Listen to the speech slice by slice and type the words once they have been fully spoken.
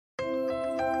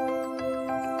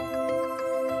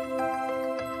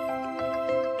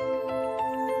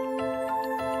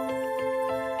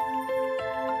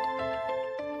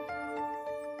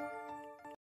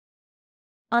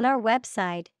On our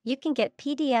website, you can get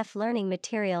PDF learning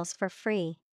materials for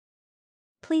free.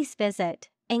 Please visit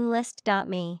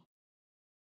englist.me.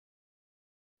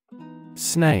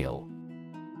 Snail.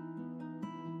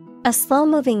 A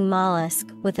slow-moving mollusk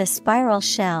with a spiral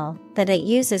shell that it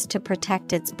uses to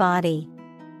protect its body.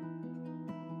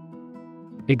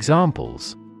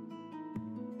 Examples: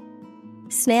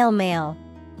 Snail mail.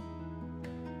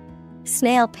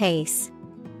 Snail pace.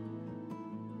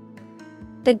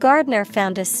 The gardener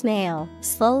found a snail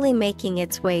slowly making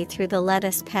its way through the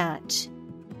lettuce patch.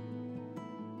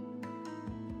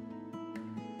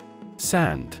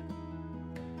 Sand.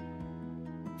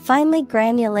 Finely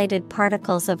granulated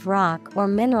particles of rock or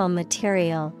mineral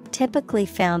material typically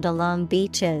found along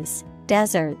beaches,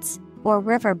 deserts, or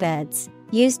riverbeds,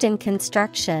 used in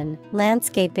construction,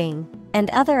 landscaping, and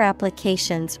other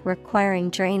applications requiring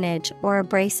drainage or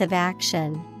abrasive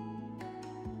action.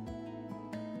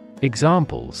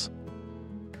 Examples: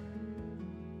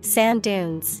 Sand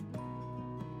dunes.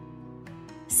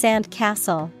 Sand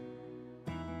castle.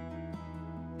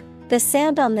 The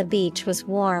sand on the beach was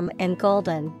warm and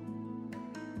golden.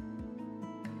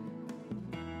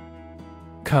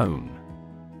 Cone.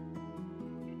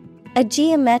 A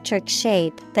geometric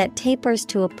shape that tapers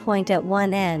to a point at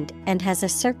one end and has a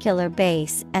circular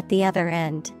base at the other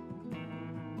end.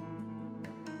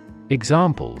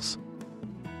 Examples: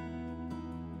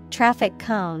 Traffic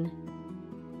cone.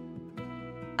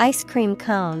 Ice cream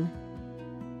cone.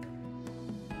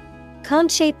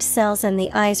 Cone-shaped cells in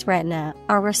the eye's retina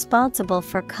are responsible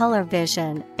for color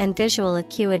vision and visual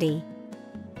acuity.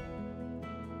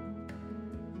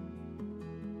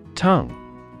 Tongue.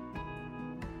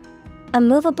 A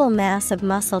movable mass of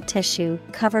muscle tissue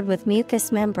covered with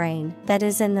mucous membrane that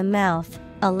is in the mouth,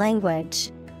 a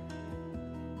language.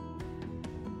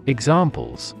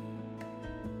 Examples: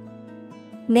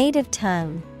 Native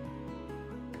tongue.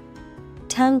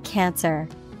 Tongue cancer.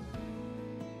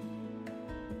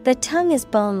 The tongue is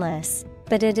boneless,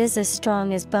 but it is as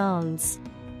strong as bones.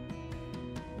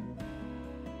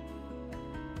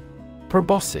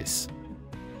 Proboscis.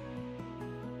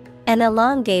 An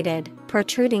elongated,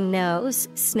 protruding nose,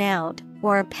 snout,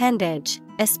 or appendage,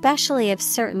 especially of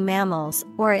certain mammals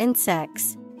or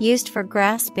insects, used for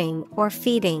grasping or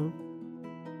feeding.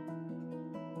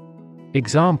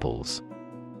 Examples: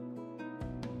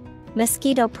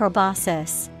 Mosquito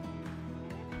proboscis.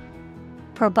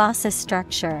 Proboscis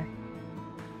structure.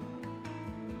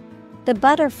 The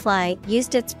butterfly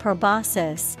used its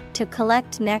proboscis to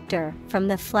collect nectar from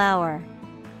the flower.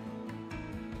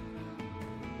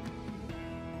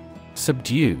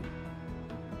 Subdue.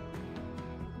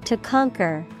 To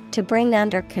conquer, to bring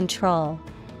under control.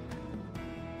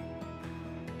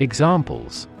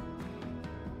 Examples: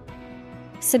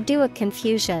 Subdue a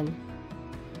confusion.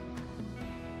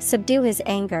 Subdue his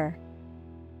anger.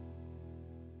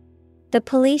 The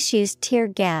police used tear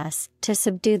gas to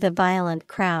subdue the violent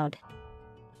crowd.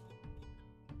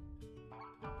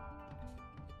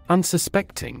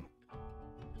 Unsuspecting.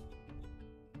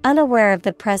 Unaware of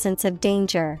the presence of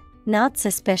danger, not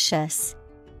suspicious.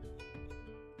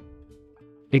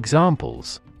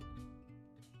 Examples: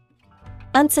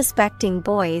 Unsuspecting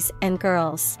boys and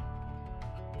girls.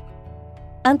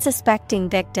 Unsuspecting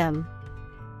victim.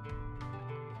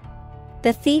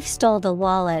 The thief stole the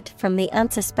wallet from the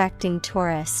unsuspecting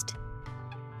tourist.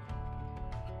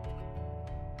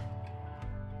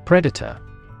 Predator.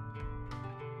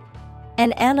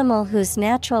 An animal whose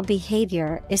natural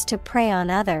behavior is to prey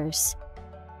on others.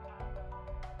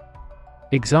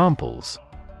 Examples: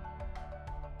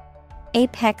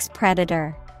 Apex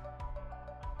predator.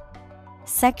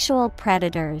 Sexual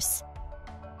predators.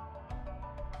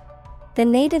 The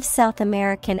native South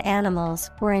American animals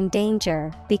were in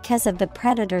danger because of the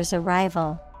predator's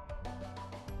arrival.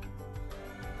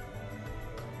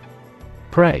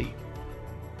 Prey.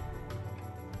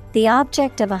 The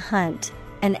object of a hunt,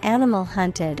 an animal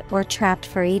hunted or trapped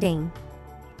for eating.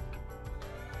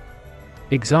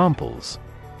 Examples: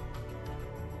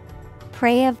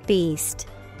 Prey of beast.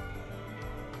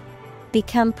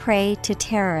 Become prey to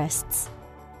terrorists.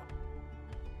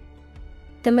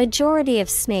 The majority of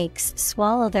snakes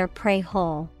swallow their prey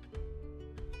whole.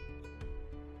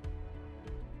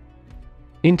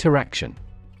 Interaction.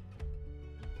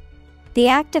 The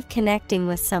act of connecting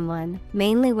with someone,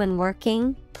 mainly when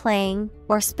working, playing,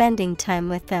 or spending time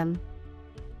with them.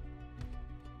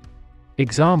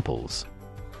 Examples: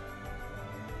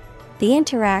 The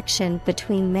interaction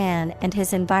between man and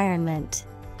his environment.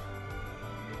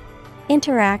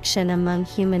 Interaction among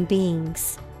human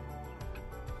beings.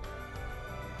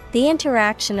 The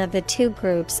interaction of the two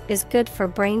groups is good for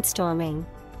brainstorming.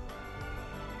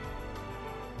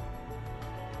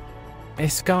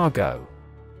 Escargot.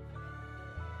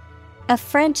 A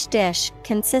French dish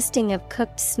consisting of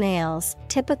cooked snails,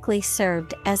 typically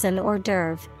served as an hors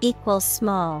d'oeuvre, equals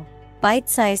small,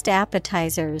 bite-sized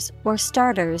appetizers or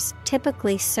starters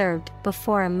typically served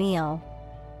before a meal.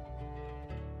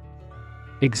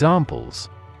 Examples: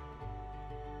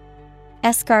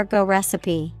 Escargot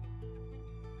recipe.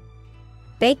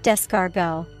 Baked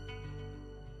escargot.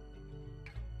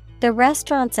 The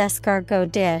restaurant's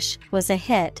escargot dish was a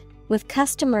hit, with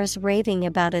customers raving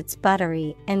about its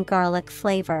buttery and garlic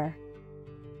flavor.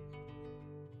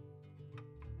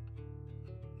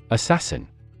 Assassin.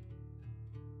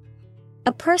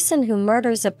 A person who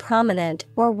murders a prominent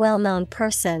or well-known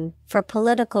person for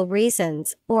political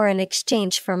reasons or in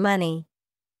exchange for money.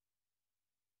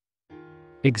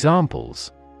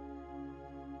 Examples: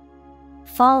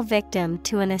 Fall victim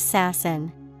to an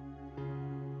assassin.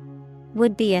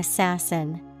 Would-be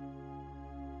assassin.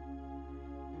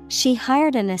 She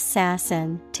hired an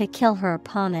assassin to kill her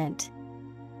opponent.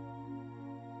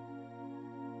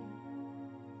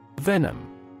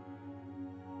 Venom.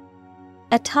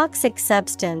 A toxic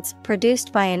substance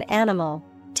produced by an animal,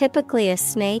 typically a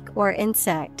snake or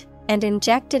insect, and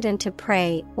injected into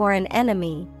prey or an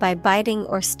enemy by biting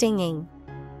or stinging.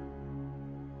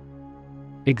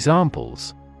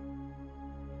 Examples: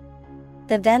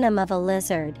 The venom of a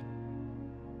lizard.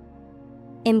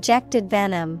 Injected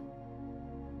venom.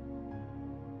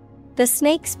 The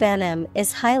snake's venom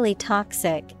is highly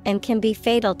toxic and can be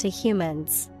fatal to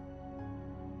humans.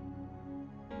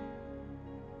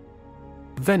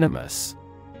 Venomous.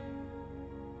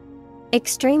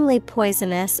 Extremely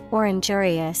poisonous or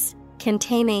injurious,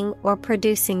 containing or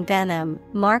producing venom,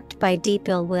 marked by deep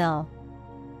ill will.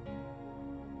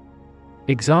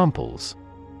 Examples: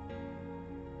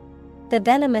 The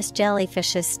venomous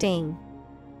jellyfish's sting.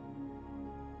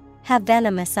 Have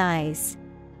venomous eyes.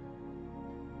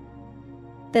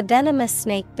 The venomous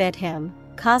snake bit him,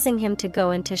 causing him to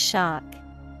go into shock.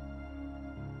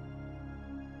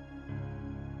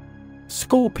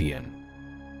 Scorpion.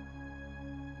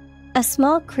 A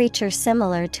small creature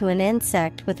similar to an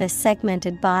insect with a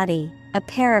segmented body, a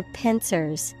pair of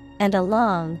pincers, and a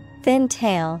long, thin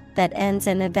tail that ends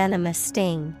in a venomous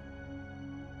sting.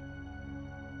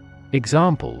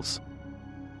 Examples: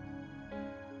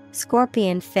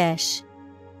 Scorpion fish.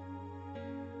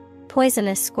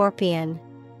 Poisonous scorpion.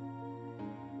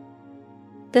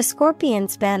 The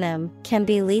scorpion's venom can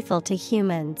be lethal to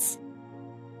humans.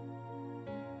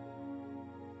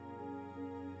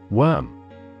 Worm.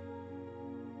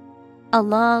 A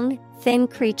long, thin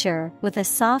creature with a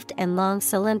soft and long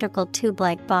cylindrical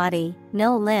tube-like body,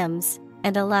 no limbs,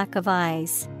 and a lack of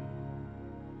eyes.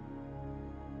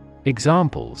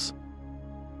 Examples: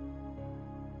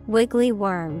 Wiggly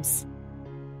worms.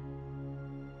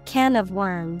 Can of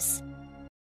worms.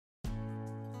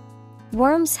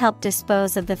 Worms help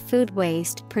dispose of the food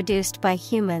waste produced by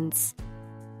humans.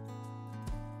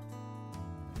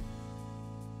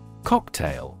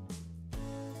 Cocktail.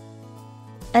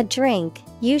 A drink,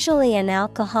 usually an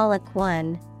alcoholic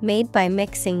one, made by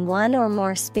mixing one or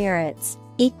more spirits,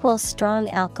 equals strong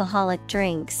alcoholic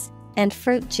drinks, and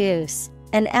fruit juice,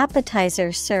 an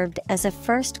appetizer served as a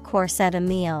first course at a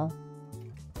meal.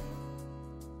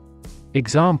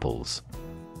 Examples: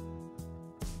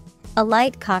 A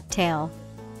light cocktail.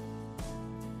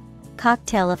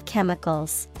 Cocktail of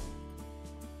chemicals.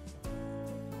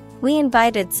 We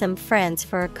invited some friends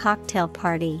for a cocktail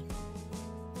party.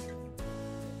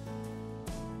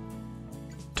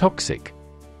 Toxic.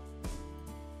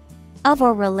 Of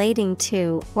or relating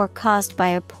to or caused by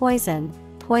a poison,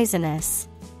 poisonous.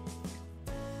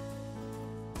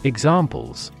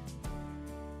 Examples: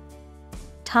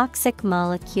 Toxic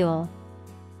molecule.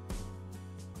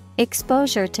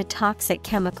 Exposure to toxic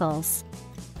chemicals.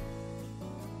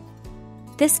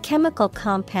 This chemical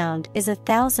compound is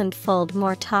 1,000-fold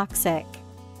more toxic.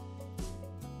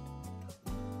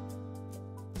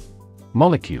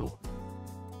 Molecule.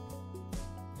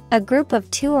 A group of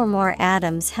two or more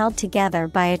atoms held together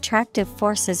by attractive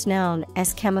forces known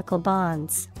as chemical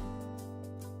bonds.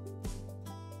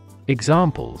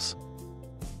 Examples: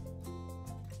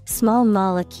 Small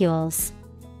molecules.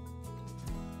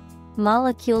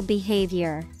 Molecule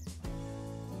behavior.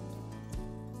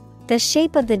 The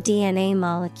shape of the DNA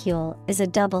molecule is a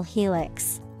double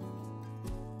helix.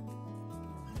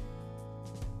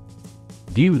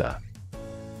 Vula.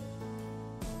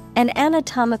 An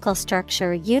anatomical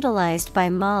structure utilized by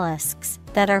mollusks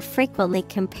that are frequently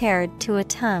compared to a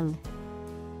tongue.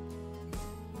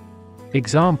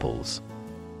 Examples: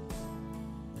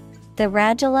 The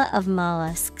radula of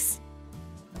mollusks.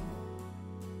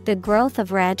 The growth of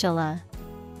radula.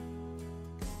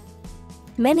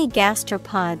 Many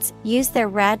gastropods use their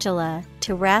radula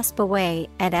to rasp away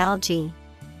at algae.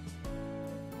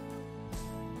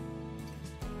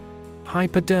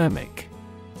 Hypodermic.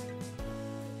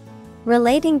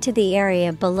 Relating to the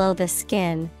area below the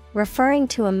skin, referring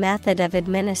to a method of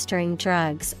administering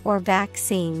drugs or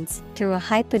vaccines through a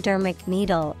hypodermic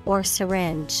needle or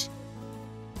syringe.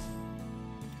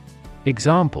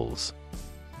 Examples: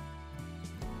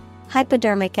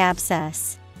 Hypodermic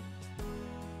abscess,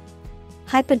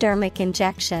 hypodermic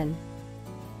injection.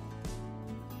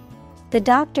 The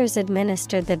doctors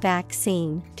administered the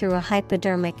vaccine through a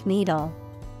hypodermic needle.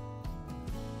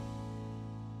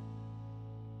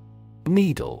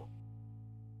 Needle.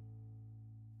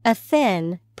 A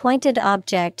thin, pointed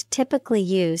object typically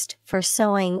used for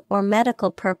sewing or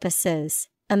medical purposes,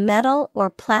 a metal or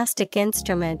plastic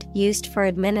instrument used for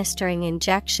administering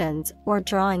injections or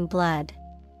drawing blood.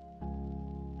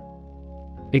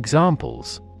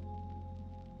 Examples: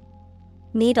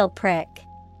 Needle prick,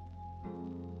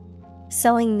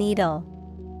 sewing needle.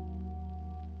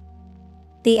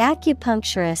 The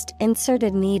acupuncturist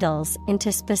inserted needles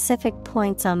into specific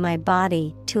points on my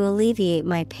body to alleviate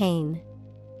my pain.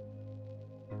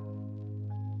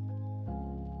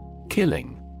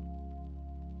 Killing.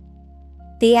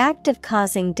 The act of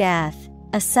causing death,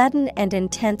 a sudden and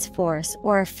intense force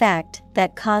or effect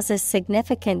that causes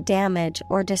significant damage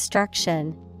or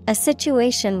destruction. A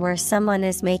situation where someone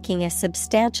is making a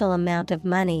substantial amount of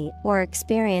money or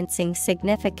experiencing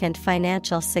significant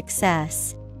financial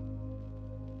success.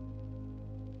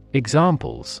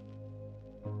 Examples: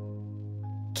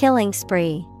 Killing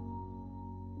spree,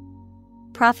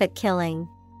 profit killing.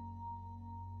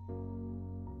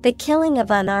 The killing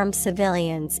of unarmed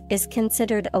civilians is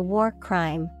considered a war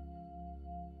crime.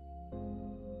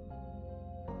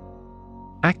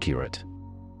 Accurate.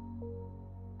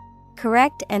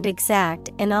 Correct and exact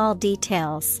in all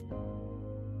details.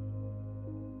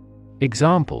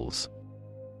 Examples: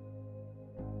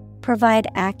 Provide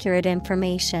accurate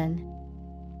information.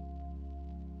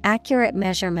 Accurate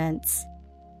measurements.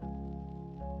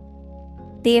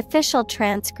 The official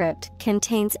transcript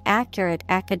contains accurate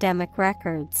academic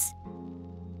records.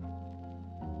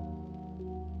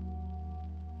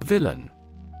 Villain.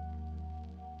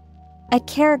 A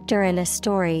character in a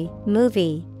story,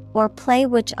 movie, or play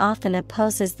which often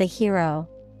opposes the hero,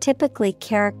 typically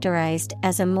characterized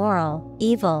as immoral,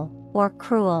 evil, or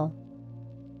cruel.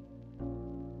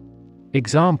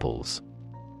 Examples: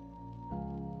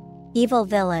 Evil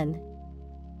villain.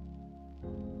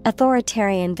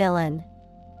 Authoritarian villain.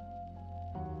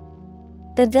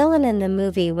 The villain in the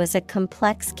movie was a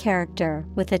complex character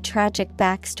with a tragic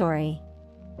backstory.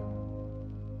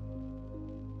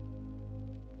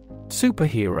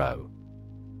 Superhero.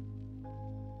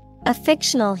 A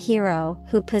fictional hero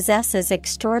who possesses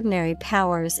extraordinary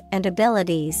powers and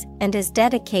abilities and is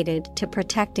dedicated to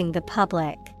protecting the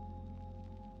public.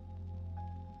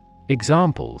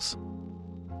 Examples: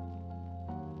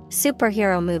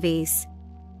 Superhero movies.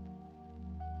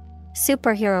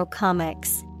 Superhero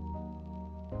comics.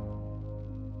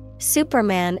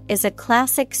 Superman is a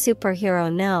classic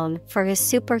superhero known for his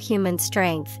superhuman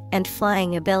strength and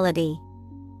flying ability.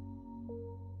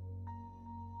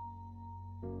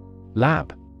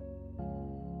 Lab.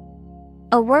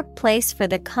 A workplace for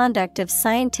the conduct of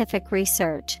scientific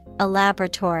research, a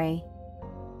laboratory.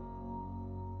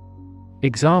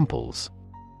 Examples: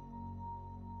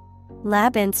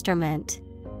 Lab instrument.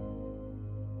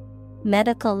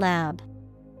 Medical lab.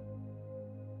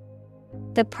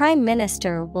 The Prime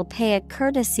Minister will pay a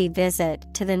courtesy visit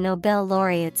to the Nobel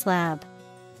laureate's lab.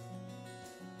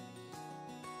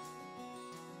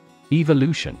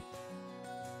 Evolution.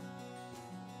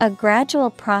 A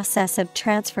gradual process of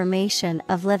transformation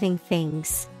of living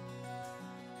things.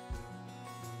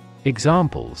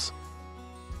 Examples: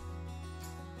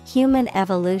 Human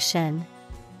evolution.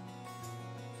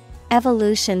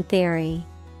 Evolution theory.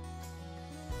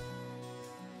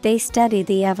 They study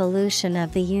the evolution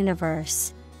of the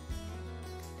universe.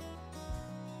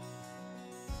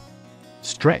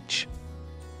 Stretch.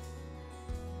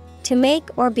 To make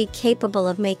or be capable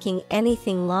of making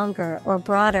anything longer or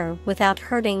broader without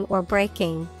hurting or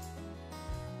breaking.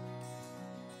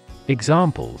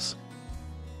 Examples: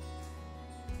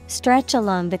 Stretch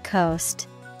along the coast.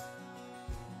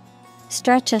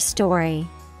 Stretch a story.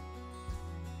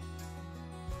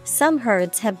 Some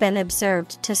herds have been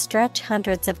observed to stretch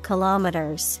hundreds of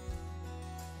kilometers.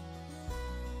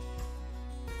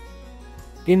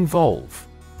 Involve.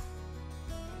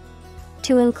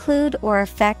 To include or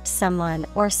affect someone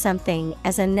or something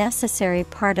as a necessary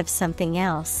part of something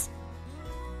else.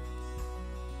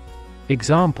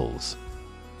 Examples: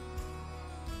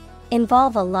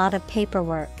 Involve a lot of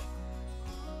paperwork.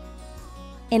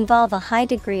 Involve a high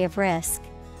degree of risk.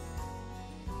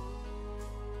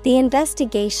 The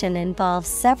investigation involves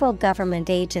several government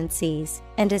agencies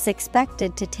and is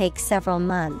expected to take several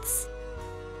months.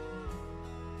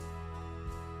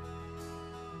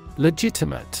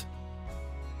 Legitimate.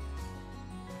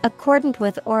 Accordant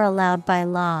with or allowed by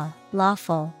law,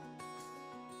 lawful.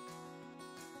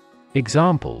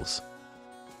 Examples: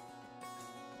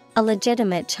 A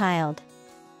legitimate child.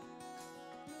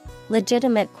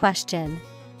 Legitimate question.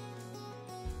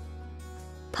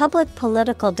 Public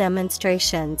political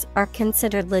demonstrations are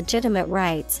considered legitimate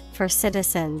rights for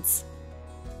citizens.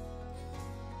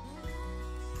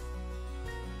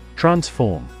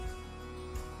 Transform.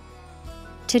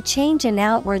 To change an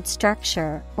outward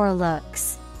structure or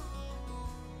looks.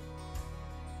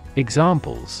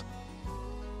 Examples: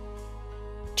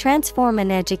 Transform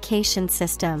an education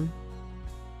system.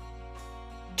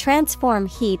 Transform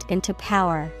heat into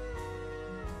power.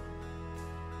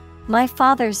 My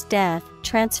father's death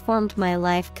transformed my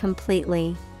life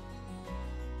completely.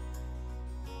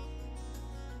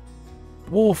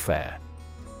 Warfare.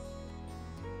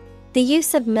 The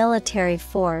use of military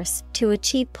force to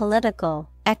achieve political,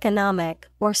 economic,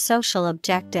 or social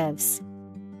objectives.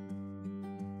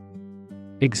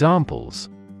 Examples: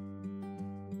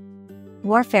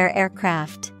 Warfare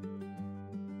aircraft.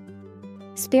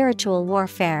 Spiritual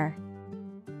warfare.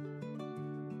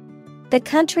 The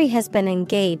country has been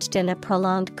engaged in a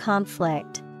prolonged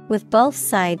conflict, with both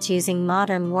sides using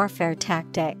modern warfare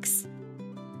tactics.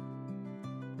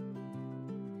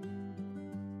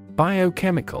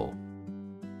 Biochemical.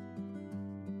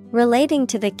 Relating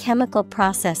to the chemical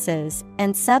processes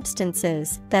and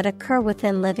substances that occur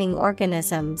within living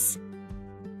organisms.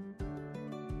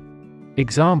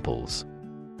 Examples: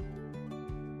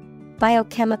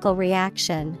 Biochemical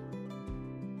reaction.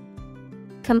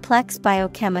 Complex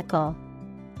biochemical.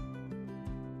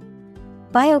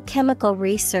 Biochemical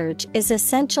research is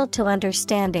essential to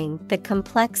understanding the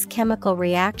complex chemical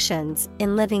reactions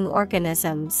in living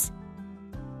organisms.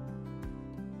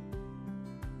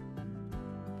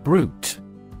 Brute.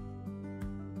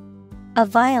 A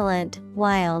violent,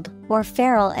 wild, or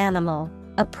feral animal,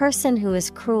 a person who is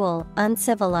cruel,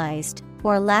 uncivilized,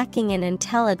 or lacking in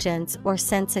intelligence or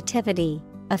sensitivity,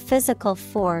 a physical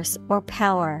force or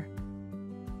power.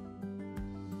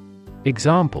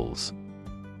 Examples: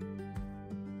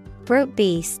 Brute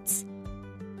beasts.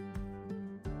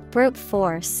 Brute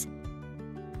force.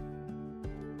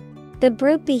 The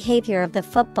brute behavior of the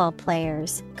football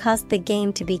players caused the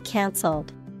game to be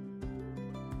cancelled.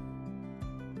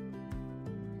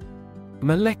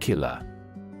 Molecular.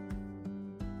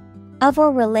 Of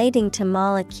or relating to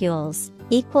molecules,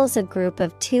 equals a group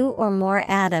of two or more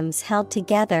atoms held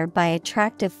together by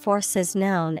attractive forces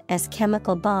known as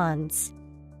chemical bonds.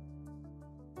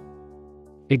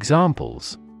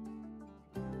 Examples: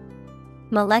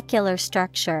 Molecular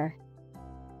structure.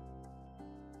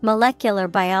 Molecular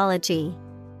biology.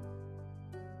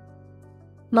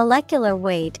 Molecular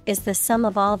weight is the sum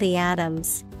of all the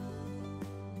atoms.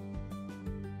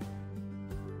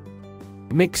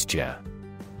 Mixture.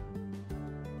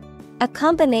 A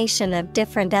combination of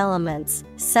different elements,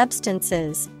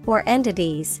 substances, or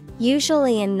entities,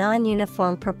 usually in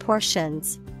non-uniform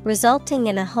proportions, resulting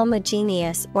in a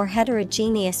homogeneous or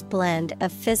heterogeneous blend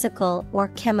of physical or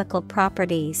chemical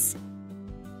properties.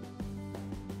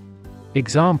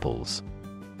 Examples: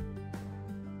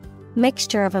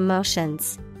 Mixture of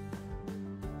emotions.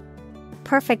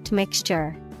 Perfect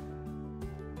mixture.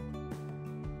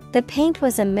 The paint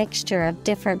was a mixture of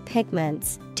different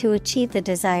pigments to achieve the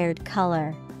desired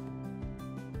color.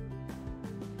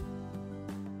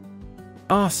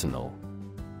 Arsenal.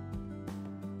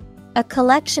 A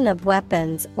collection of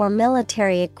weapons or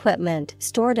military equipment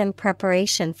stored in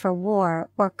preparation for war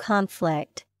or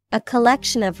conflict. A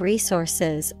collection of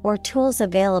resources or tools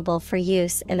available for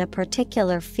use in a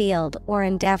particular field or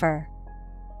endeavor.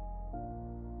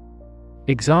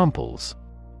 Examples: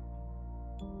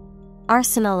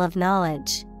 Arsenal of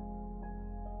knowledge.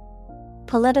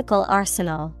 Political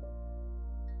arsenal.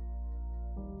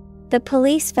 The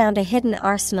police found a hidden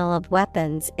arsenal of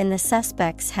weapons in the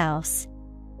suspect's house.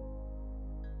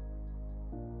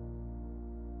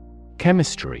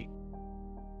 Chemistry.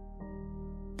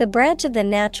 The branch of the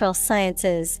natural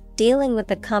sciences dealing with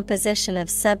the composition of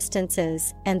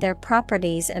substances and their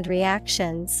properties and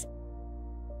reactions.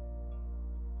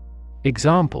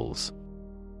 Examples: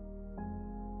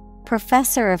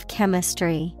 Professor of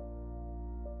chemistry.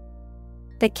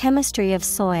 The chemistry of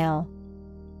soil.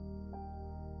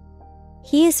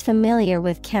 He is familiar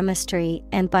with chemistry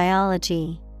and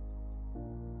biology.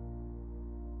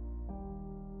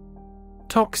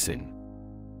 Toxin.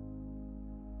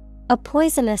 A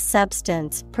poisonous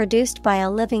substance produced by a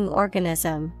living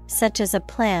organism, such as a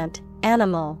plant,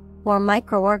 animal, or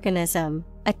microorganism,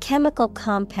 a chemical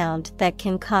compound that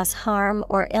can cause harm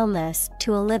or illness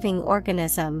to a living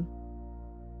organism.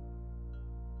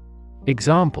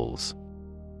 Examples: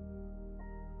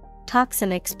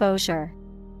 Toxin exposure,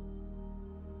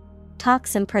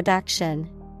 toxin production.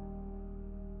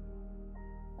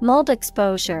 Mold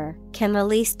exposure can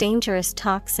release dangerous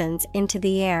toxins into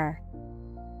the air.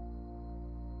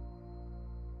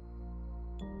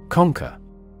 Conquer.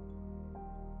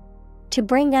 To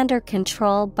bring under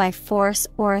control by force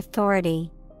or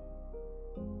authority.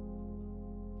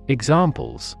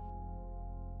 Examples: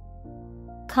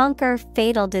 Conquer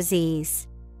fatal disease.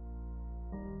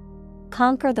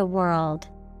 Conquer the world.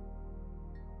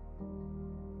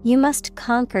 You must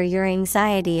conquer your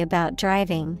anxiety about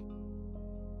driving.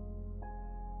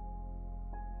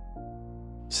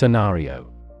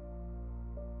 Scenario: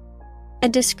 A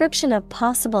description of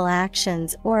possible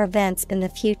actions or events in the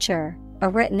future, a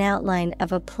written outline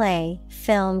of a play,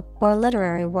 film, or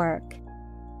literary work.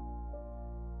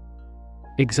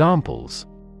 Examples: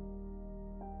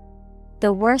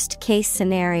 The worst case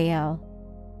scenario.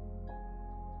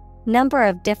 Number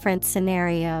of different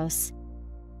scenarios.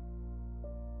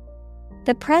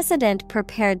 The president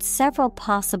prepared several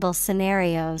possible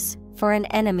scenarios for an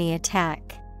enemy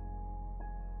attack.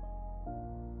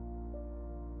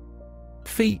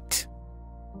 Feat.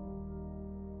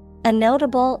 A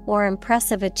notable or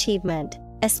impressive achievement,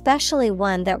 especially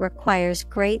one that requires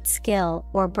great skill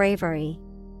or bravery.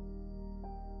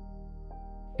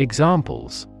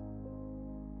 Examples: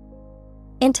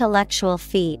 Intellectual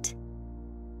feat.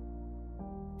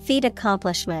 Feat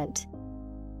accomplishment.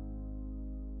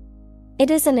 It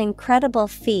is an incredible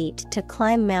feat to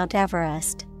climb Mount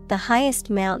Everest, the highest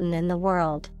mountain in the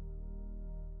world.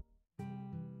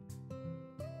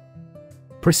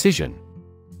 Precision.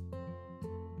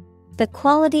 The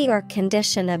quality or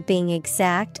condition of being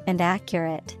exact and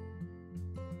accurate.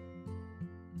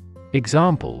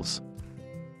 Examples: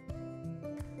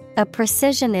 A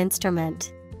precision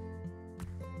instrument.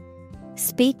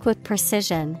 Speak with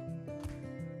precision.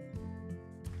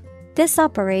 This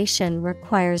operation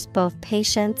requires both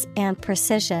patience and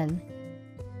precision.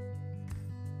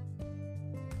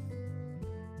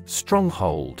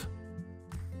 Stronghold.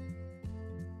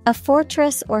 A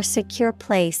fortress or secure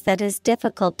place that is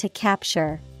difficult to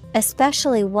capture,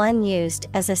 especially one used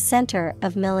as a center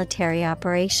of military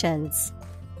operations.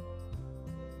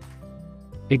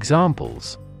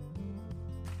 Examples: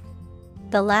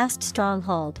 The last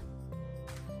stronghold.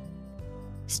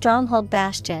 Stronghold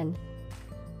bastion.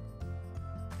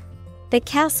 The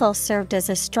castle served as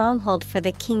a stronghold for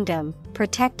the kingdom,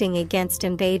 protecting against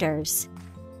invaders.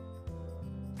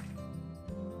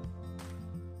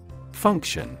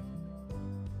 Function.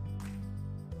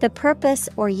 The purpose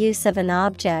or use of an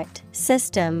object,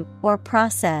 system, or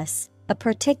process, a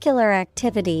particular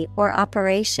activity or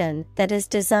operation that is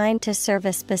designed to serve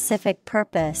a specific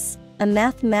purpose, a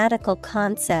mathematical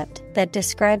concept that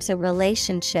describes a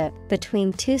relationship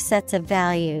between two sets of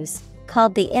values,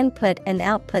 called the input and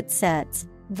output sets.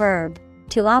 Verb,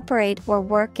 to operate or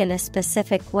work in a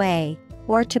specific way,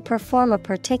 or to perform a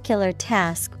particular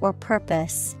task or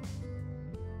purpose.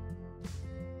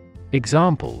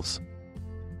 Examples: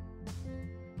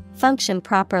 Function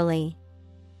properly.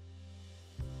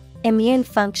 Immune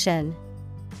function.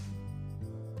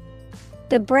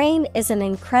 The brain is an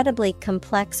incredibly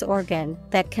complex organ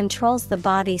that controls the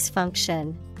body's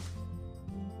function.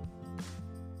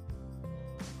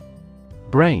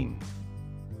 Brain.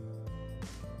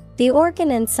 The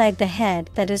organ inside the head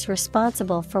that is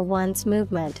responsible for one's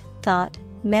movement, thought,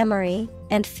 memory,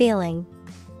 and feeling.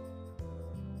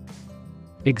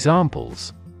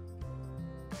 Examples: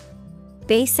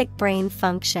 Basic brain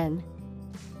function.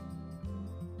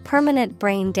 Permanent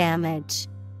brain damage.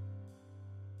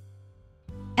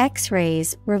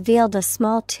 X-rays revealed a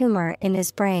small tumor in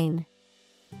his brain.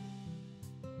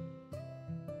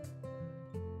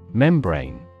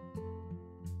 Membrane.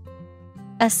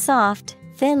 A soft,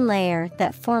 thin layer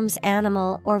that forms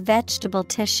animal or vegetable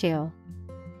tissue.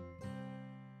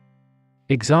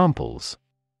 Examples: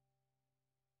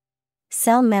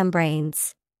 Cell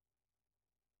membranes.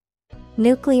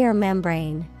 Nuclear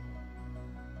membrane.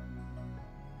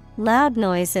 Loud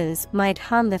noises might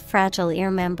harm the fragile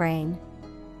ear membrane.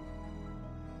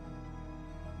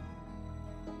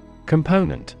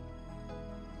 Component.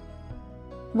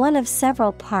 One of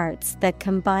several parts that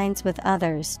combines with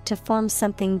others to form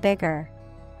something bigger.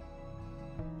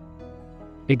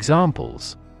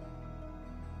 Examples: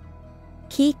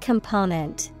 Key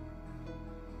component.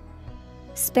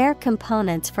 spare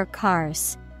components for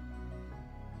cars.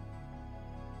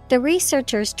 The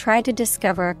researchers try to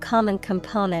discover a common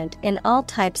component in all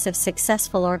types of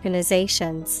successful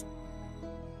organizations.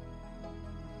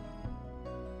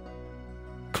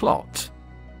 Clot.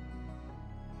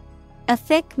 A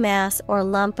thick mass or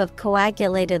lump of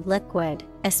coagulated liquid,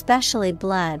 especially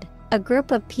blood, a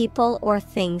group of people or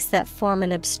things that form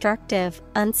an obstructive,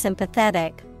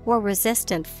 unsympathetic, or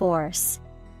resistant force.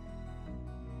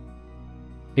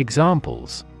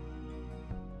 Examples: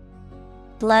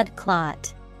 Blood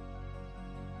clot.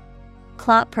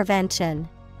 Clot prevention.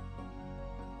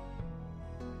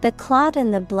 The clot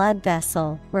in the blood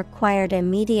vessel required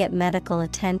immediate medical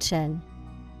attention.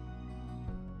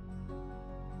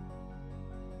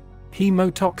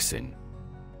 Hemotoxin.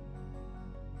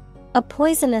 A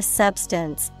poisonous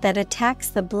substance that attacks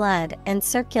the blood and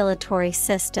circulatory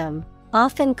system,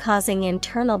 often causing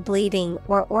internal bleeding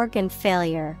or organ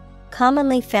failure,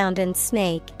 commonly found in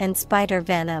snake and spider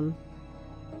venom.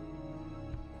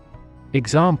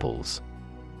 Examples: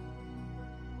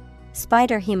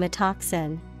 Spider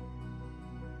hemotoxin.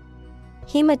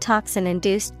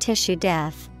 Hemotoxin-induced tissue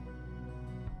death.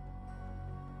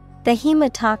 The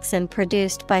hemotoxin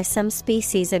produced by some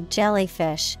species of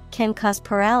jellyfish can cause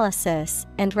paralysis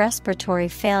and respiratory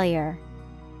failure.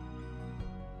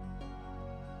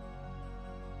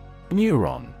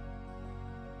 Neuron.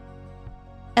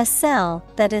 A cell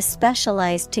that is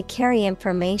specialized to carry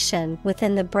information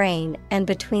within the brain and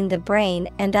between the brain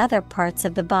and other parts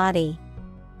of the body.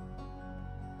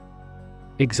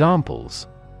 Examples: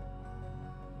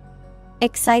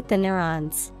 Excite the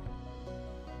neurons.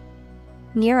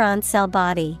 Neuron cell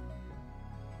body.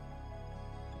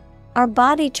 Our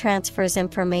body transfers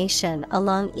information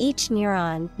along each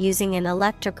neuron using an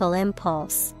electrical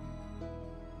impulse.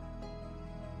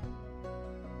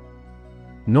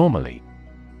 Normally.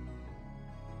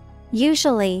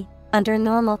 Usually, under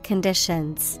normal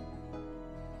conditions.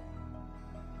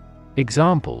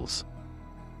 Examples: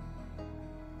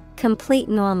 Complete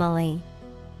normally.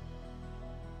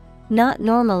 Not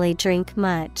normally drink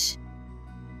much.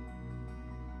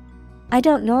 I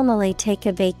don't normally take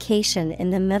a vacation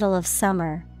in the middle of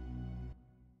summer.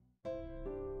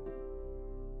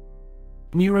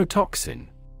 Neurotoxin.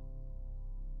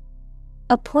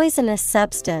 A poisonous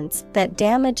substance that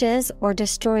damages or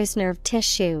destroys nerve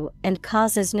tissue and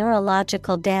causes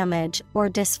neurological damage or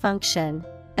dysfunction.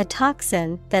 A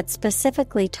toxin that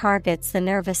specifically targets the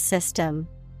nervous system.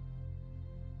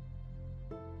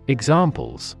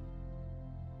 Examples: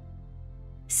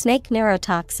 Snake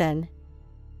neurotoxin.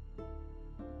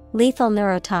 Lethal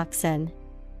neurotoxin.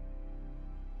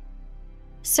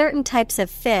 Certain types of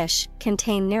fish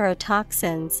contain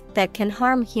neurotoxins that can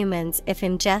harm humans if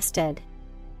ingested.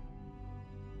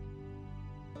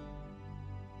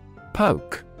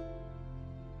 Poke.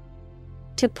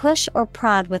 To push or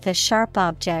prod with a sharp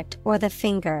object or the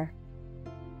finger.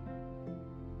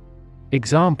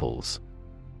 Examples: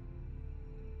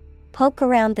 Poke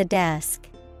around the desk.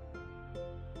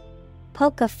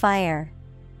 Poke a fire.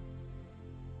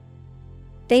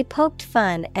 They poked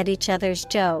fun at each other's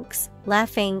jokes,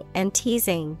 laughing and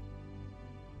teasing.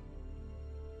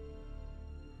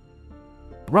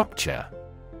 Rupture.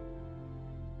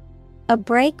 A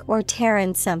break or tear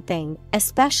in something,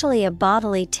 especially a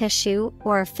bodily tissue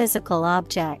or a physical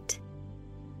object.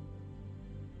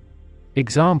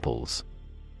 Examples: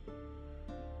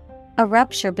 A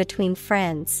rupture between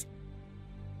friends.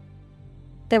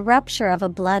 The rupture of a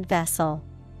blood vessel.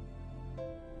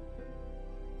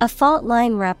 A fault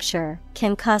line rupture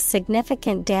can cause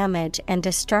significant damage and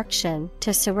destruction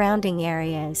to surrounding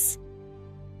areas.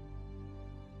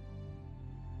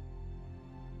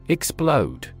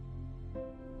 Explode.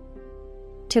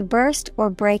 To burst or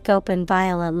break open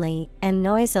violently and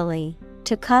noisily,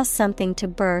 to cause something to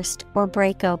burst or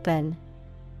break open.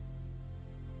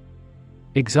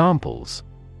 Examples: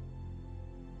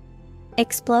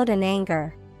 Explode in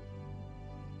anger.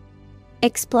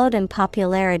 Explode in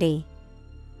popularity.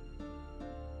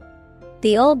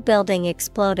 The old building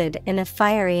exploded in a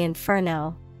fiery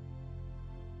inferno.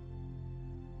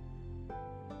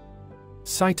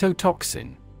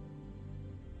 Cytotoxin.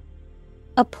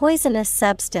 A poisonous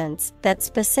substance that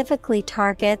specifically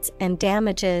targets and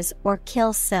damages or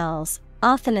kills cells,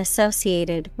 often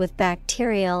associated with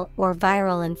bacterial or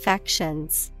viral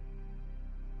infections.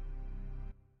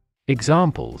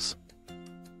 Examples: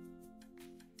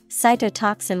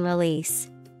 Cytotoxin release.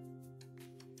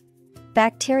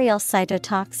 Bacterial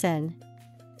cytotoxin.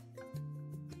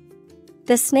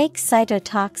 The snake's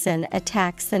cytotoxin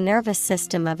attacks the nervous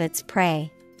system of its prey.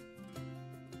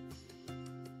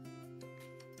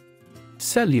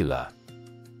 Cellular.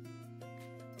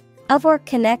 Of or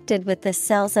connected with the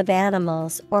cells of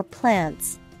animals or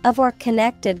plants. Of or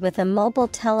connected with a mobile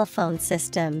telephone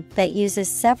system that uses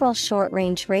several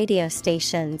short-range radio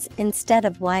stations instead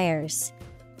of wires.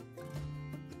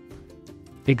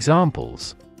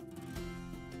 Examples: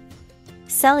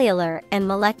 cellular and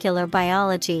molecular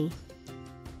biology.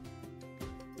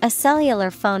 A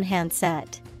cellular phone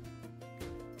handset.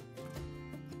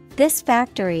 This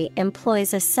factory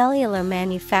employs a cellular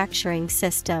manufacturing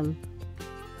system.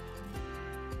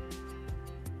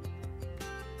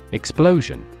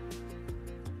 Explosion.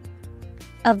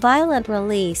 A violent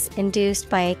release induced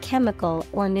by a chemical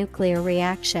or nuclear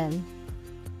reaction.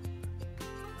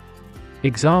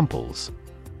 Examples: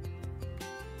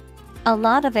 a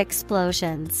lot of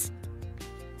explosions.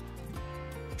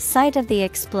 Site of the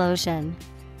explosion.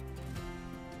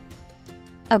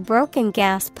 A broken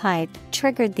gas pipe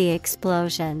triggered the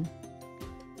explosion.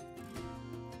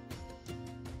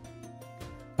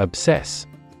 Obsess.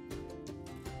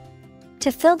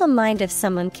 To fill the mind of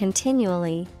someone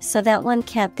continually so that one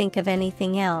can't think of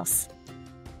anything else.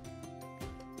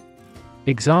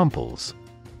 Examples: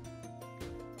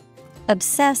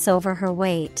 obsess over her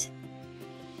weight.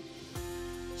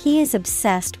 He is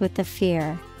obsessed with the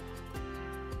fear.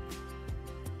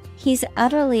 He's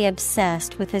utterly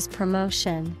obsessed with his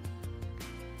promotion.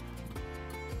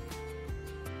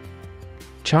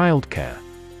 Childcare.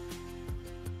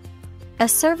 A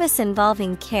service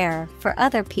involving care for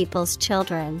other people's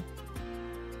children.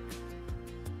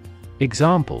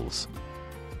 Examples: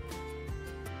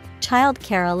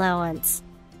 childcare allowance.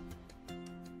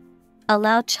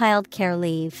 Allow childcare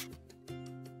leave.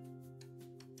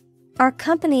 Our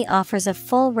company offers a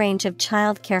full range of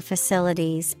childcare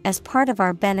facilities as part of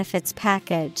our benefits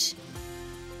package.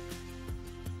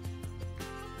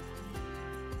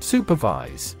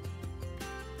 Supervise.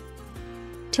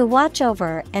 To watch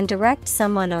over and direct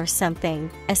someone or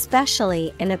something,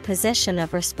 especially in a position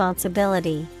of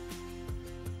responsibility.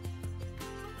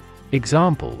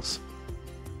 Examples: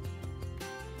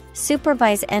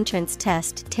 supervise entrance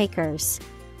test takers.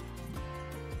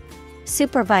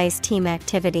 Supervise team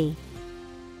activity.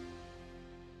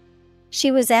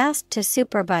 She was asked to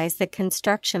supervise the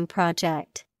construction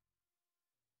project.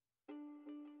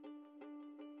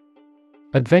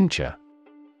 Adventure.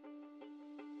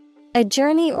 A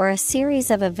journey or a series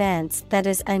of events that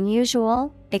is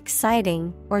unusual,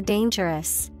 exciting, or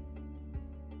dangerous.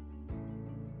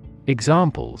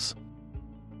 Examples: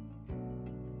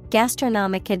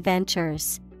 gastronomic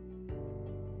adventures.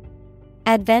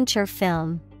 Adventure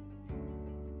film.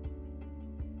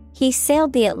 He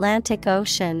sailed the Atlantic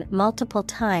Ocean multiple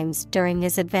times during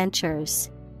his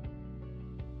adventures.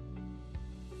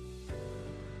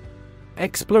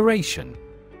 Exploration.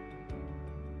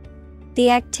 The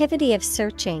activity of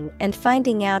searching and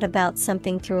finding out about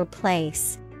something through a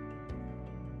place.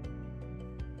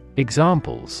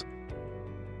 Examples: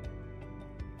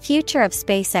 future of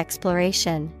space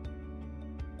exploration.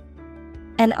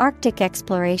 An Arctic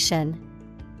exploration.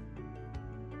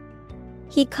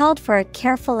 He called for a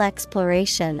careful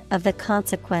exploration of the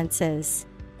consequences.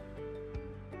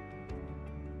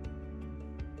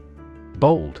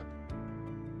 Bold.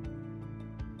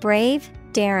 Brave,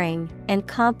 daring, and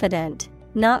confident,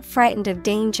 not frightened of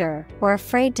danger or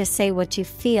afraid to say what you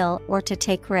feel or to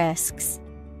take risks.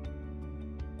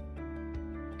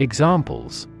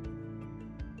 Examples: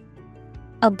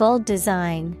 a bold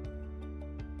design.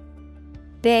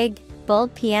 Big,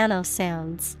 bold piano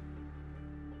sounds.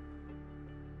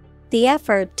 The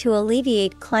effort to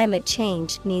alleviate climate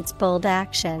change needs bold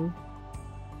action.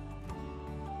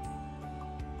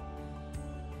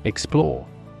 Explore.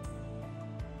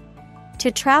 To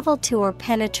travel to or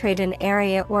penetrate an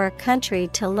area or a country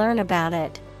to learn about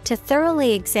it, to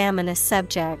thoroughly examine a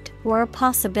subject or a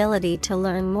possibility to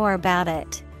learn more about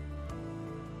it.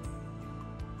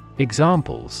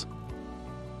 Examples: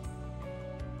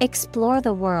 explore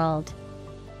the world.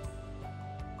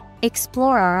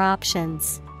 Explore our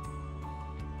options.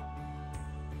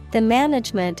 The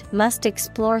management must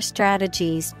explore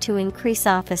strategies to increase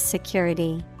office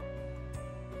security.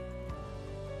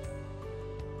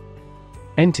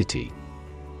 Entity.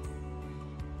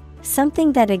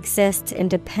 Something that exists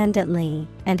independently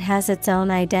and has its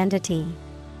own identity.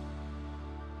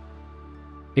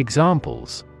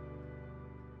 Examples: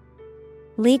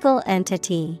 legal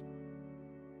entity.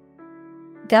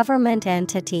 Government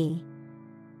entity.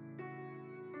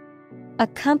 A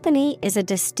company is a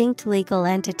distinct legal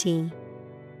entity.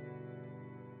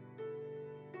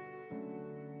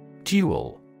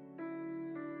 Dual.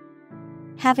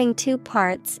 Having two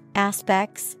parts,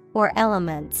 aspects, or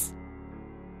elements.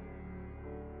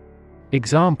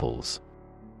 Examples: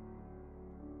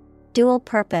 dual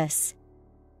purpose,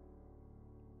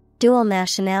 dual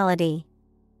nationality.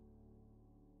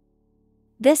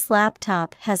 This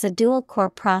laptop has a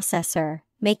dual-core processor,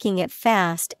 making it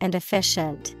fast and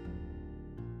efficient.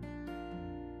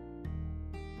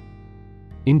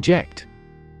 Inject.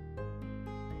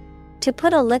 To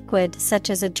put a liquid such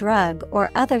as a drug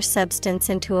or other substance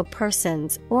into a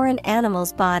person's or an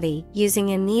animal's body using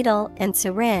a needle and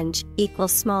syringe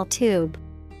equals small tube.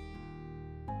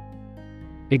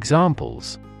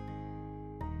 Examples: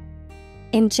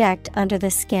 inject under the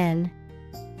skin,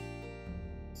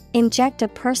 inject a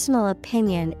personal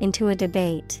opinion into a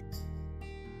debate.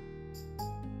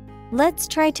 Let's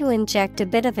try to inject a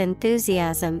bit of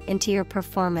enthusiasm into your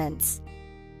performance.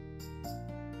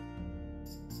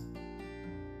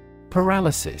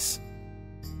 Paralysis.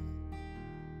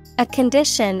 A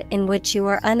condition in which you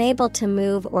are unable to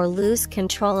move or lose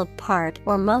control of part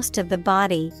or most of the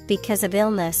body because of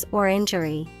illness or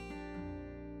injury.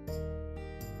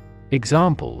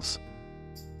 Examples: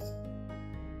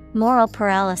 moral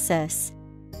paralysis,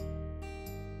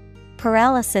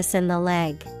 paralysis in the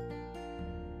leg.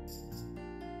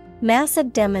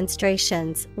 Massive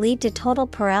demonstrations lead to total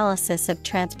paralysis of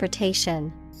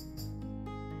transportation.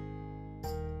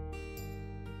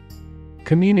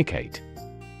 Communicate.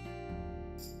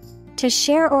 To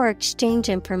share or exchange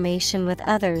information with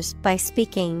others by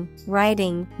speaking,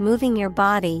 writing, moving your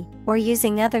body, or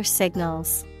using other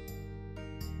signals.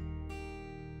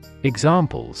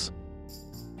 Examples: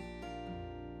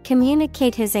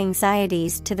 communicate his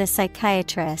anxieties to the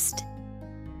psychiatrist.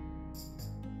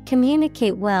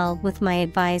 Communicate well with my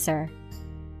advisor.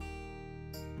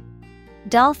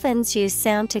 Dolphins use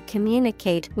sound to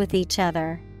communicate with each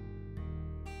other.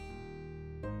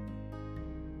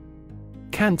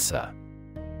 Cancer.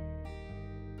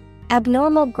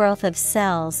 Abnormal growth of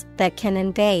cells that can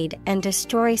invade and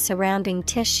destroy surrounding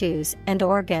tissues and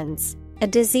organs. A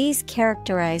disease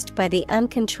characterized by the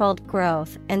uncontrolled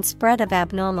growth and spread of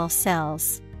abnormal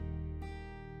cells.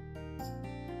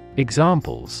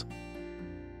 Examples: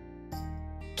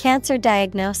 cancer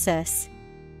diagnosis,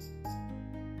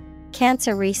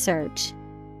 cancer research.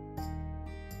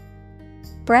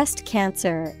 Breast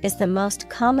cancer is the most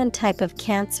common type of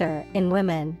cancer in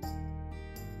women.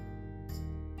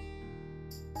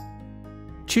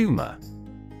 Tumor.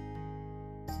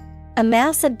 A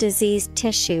mass of diseased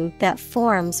tissue that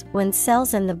forms when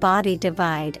cells in the body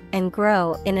divide and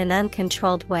grow in an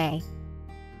uncontrolled way.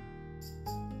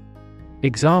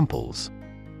 Examples: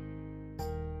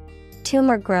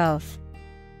 tumor growth,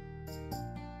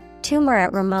 tumor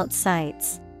at remote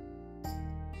sites.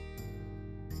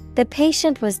 The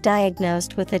patient was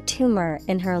diagnosed with a tumor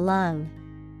in her lung.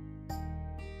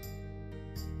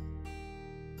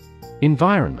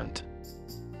 Environment.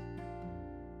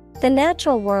 The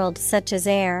natural world such as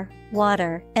air,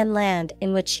 water, and land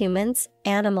in which humans,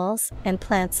 animals, and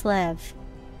plants live.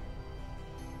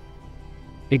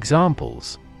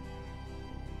 Examples: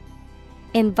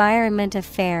 environment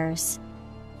affairs,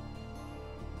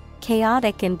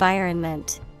 chaotic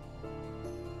environment.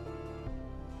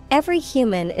 Every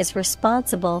human is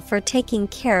responsible for taking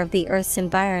care of the Earth's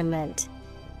environment.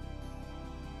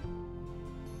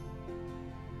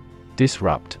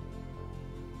 Disrupt.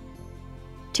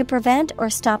 To prevent or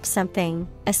stop something,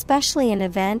 especially an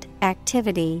event,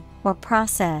 activity, or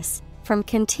process, from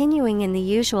continuing in the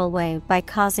usual way by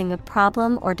causing a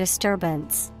problem or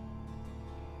disturbance.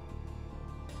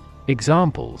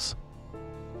 Examples: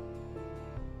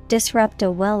 disrupt a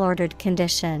well-ordered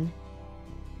condition.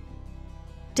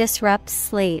 Disrupt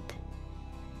sleep.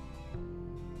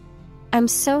 I'm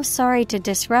so sorry to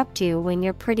disrupt you when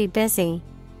you're pretty busy.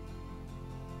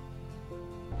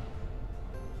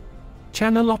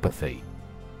 Channelopathy.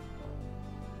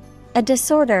 A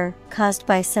disorder caused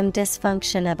by some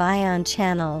dysfunction of ion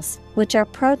channels, which are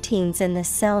proteins in the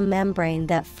cell membrane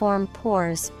that form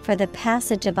pores for the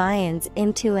passage of ions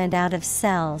into and out of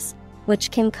cells,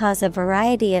 which can cause a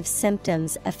variety of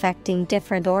symptoms affecting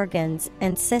different organs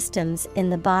and systems in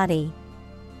the body.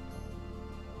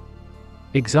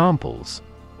 Examples: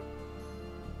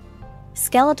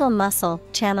 skeletal muscle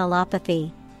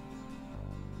channelopathy,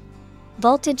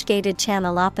 voltage-gated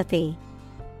channelopathy.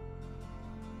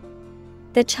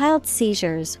 The child's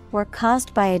seizures were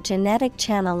caused by a genetic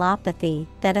channelopathy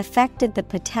that affected the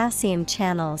potassium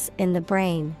channels in the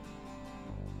brain.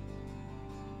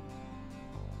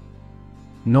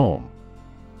 Norm.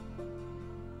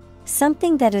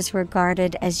 Something that is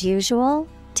regarded as usual,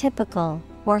 typical,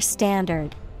 or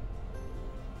standard.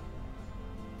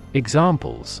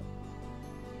 Examples: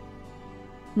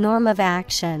 norm of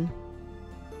action,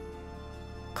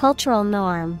 cultural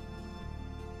norm.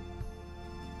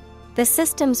 The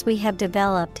systems we have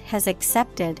developed has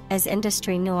accepted as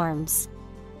industry norms.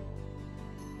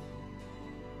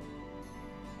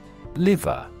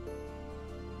 Liver.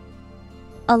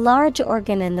 A large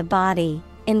organ in the body,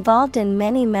 involved in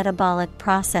many metabolic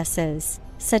processes,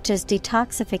 such as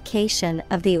detoxification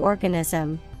of the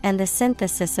organism and the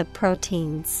synthesis of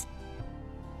proteins.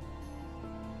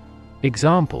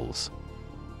 Examples: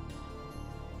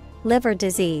 Liver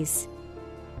disease,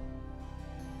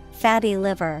 fatty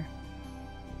liver.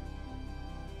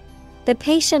 The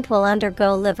patient will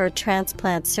undergo liver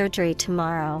transplant surgery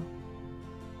tomorrow.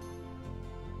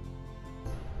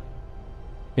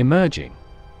 Emerging.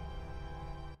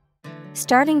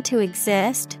 Starting to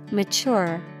exist,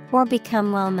 mature, or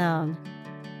become well known.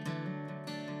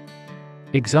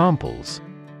 Examples: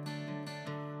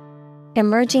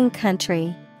 Emerging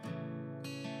country,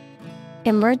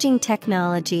 emerging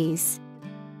technologies.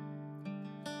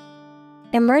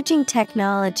 Emerging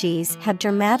technologies have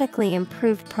dramatically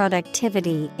improved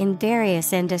productivity in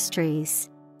various industries.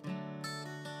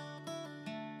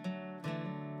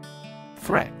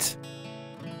 Threat.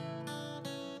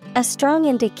 A strong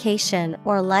indication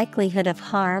or likelihood of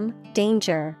harm,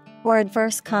 danger, or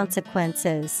adverse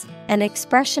consequences, an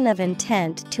expression of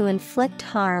intent to inflict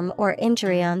harm or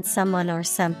injury on someone or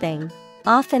something,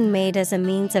 often made as a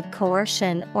means of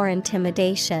coercion or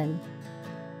intimidation.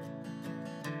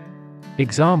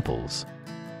 Examples: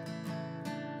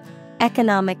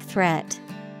 Economic threat,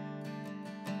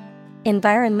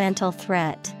 environmental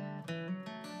threat.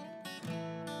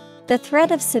 The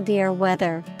threat of severe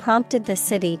weather prompted the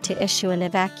city to issue an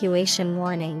evacuation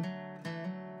warning.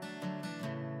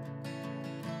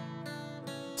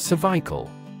 Cervical.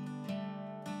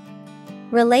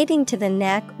 Relating to the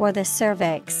neck or the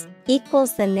cervix,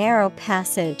 equals the narrow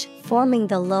passage forming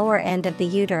the lower end of the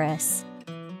uterus.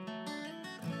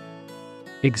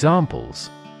 Examples: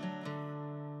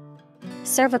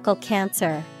 Cervical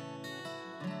cancer,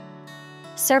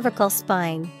 cervical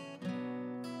spine.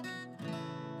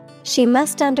 She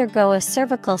must undergo a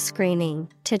cervical screening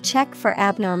to check for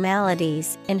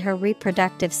abnormalities in her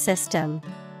reproductive system.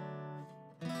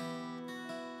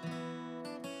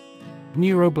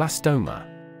 Neuroblastoma.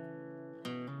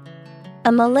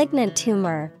 A malignant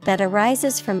tumor that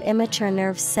arises from immature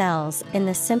nerve cells in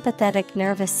the sympathetic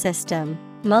nervous system,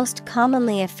 most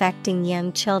commonly affecting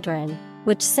young children,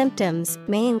 which symptoms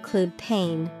may include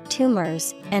pain,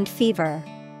 tumors, and fever.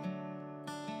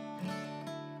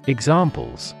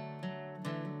 Examples: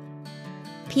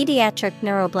 Pediatric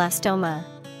neuroblastoma.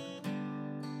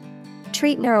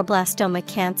 Treat neuroblastoma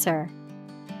cancer.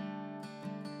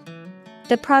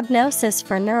 The prognosis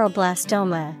for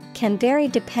neuroblastoma can vary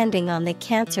depending on the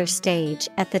cancer stage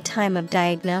at the time of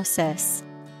diagnosis.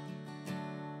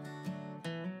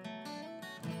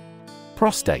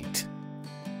 Prostate.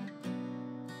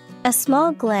 A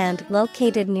small gland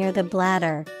located near the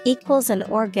bladder, equals an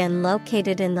organ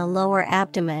located in the lower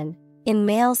abdomen, in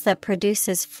males that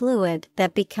produces fluid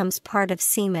that becomes part of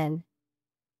semen.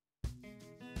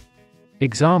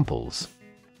 Examples: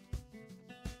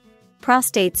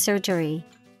 Prostate surgery,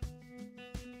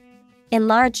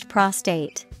 enlarged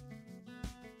prostate.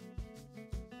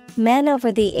 Men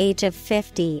over the age of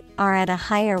 50 are at a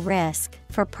higher risk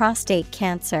for prostate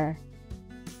cancer.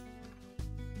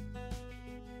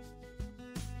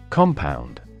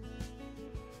 Compound.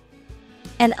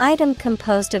 An item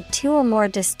composed of two or more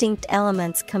distinct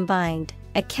elements combined,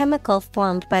 a chemical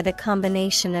formed by the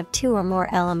combination of two or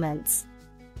more elements.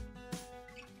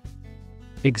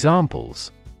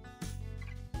 Examples: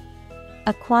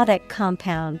 Aquatic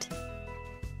compound,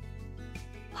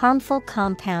 harmful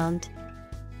compound.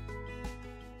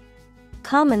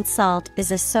 Common salt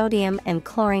is a sodium and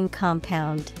chlorine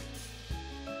compound.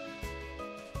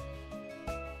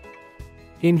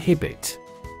 Inhibit.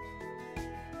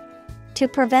 To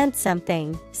prevent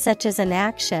something, such as an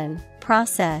action,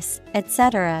 process,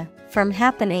 etc., from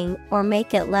happening or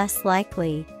make it less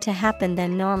likely to happen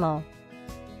than normal.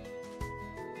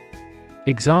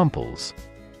 Examples: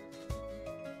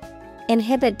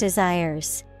 Inhibit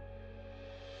desires,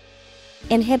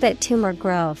 inhibit tumor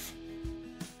growth.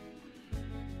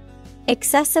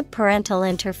 Excessive parental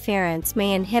interference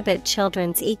may inhibit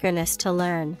children's eagerness to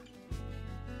learn.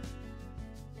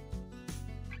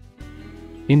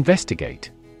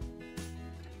 Investigate.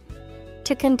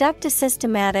 To conduct a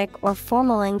systematic or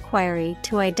formal inquiry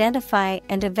to identify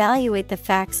and evaluate the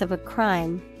facts of a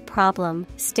crime, problem,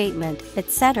 statement,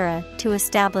 etc., to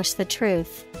establish the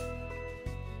truth.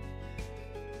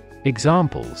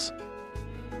 Examples: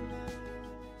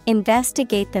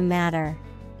 Investigate the matter,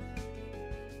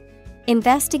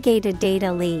 investigate a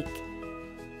data leak.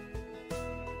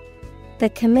 The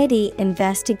committee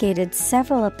investigated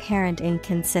several apparent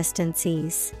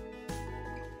inconsistencies.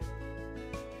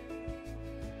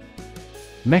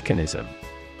 Mechanism.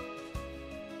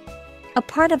 A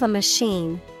part of a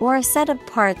machine, or a set of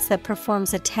parts that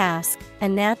performs a task, a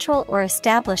natural or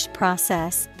established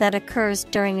process that occurs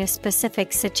during a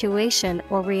specific situation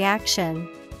or reaction.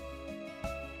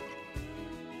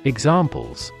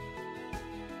 Examples: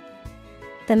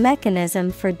 The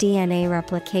mechanism for DNA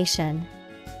replication.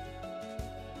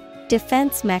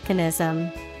 Defense mechanism.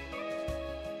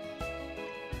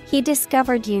 He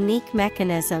discovered unique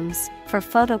mechanisms for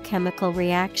photochemical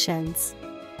reactions.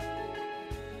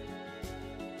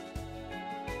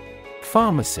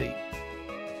 Pharmacy.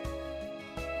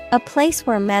 A place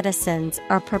where medicines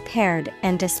are prepared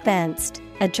and dispensed,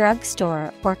 a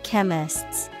drugstore or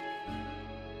chemist's.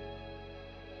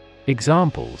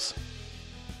 Examples: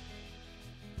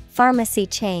 Pharmacy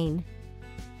chain.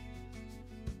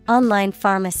 Online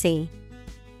pharmacy.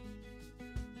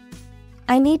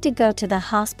 I need to go to the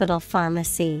hospital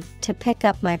pharmacy to pick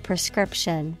up my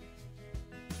prescription.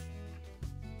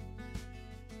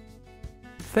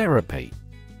 Therapy.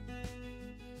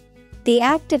 The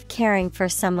act of caring for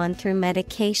someone through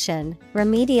medication,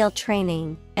 remedial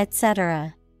training,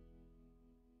 etc.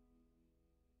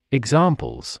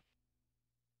 Examples: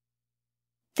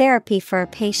 Therapy for a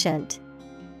patient.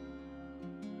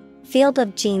 Field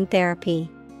of gene therapy.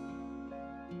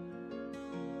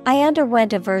 I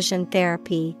underwent aversion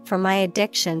therapy for my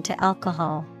addiction to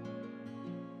alcohol.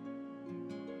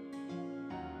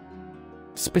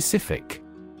 Specific.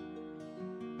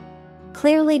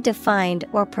 Clearly defined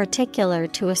or particular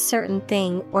to a certain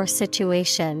thing or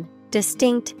situation,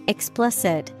 distinct,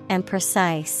 explicit, and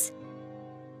precise.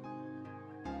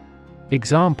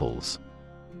 Examples: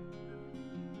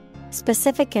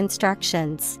 Specific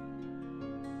instructions.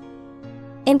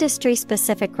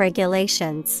 Industry-specific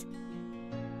regulations.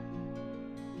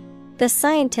 The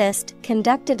scientist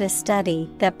conducted a study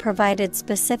that provided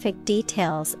specific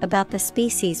details about the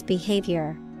species'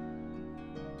 behavior.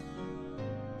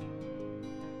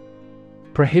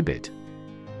 Prohibit.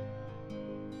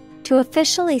 To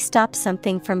officially stop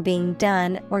something from being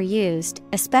done or used,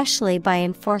 especially by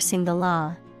enforcing the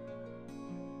law.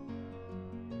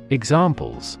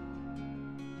 Examples: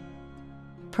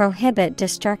 Prohibit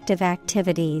destructive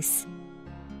activities.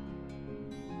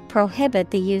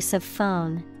 Prohibit the use of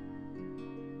phone.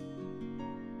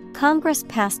 Congress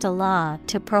passed a law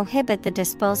to prohibit the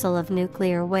disposal of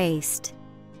nuclear waste.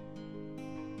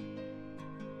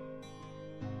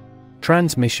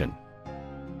 Transmission.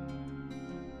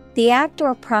 The act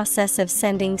or process of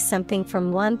sending something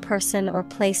from one person or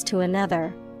place to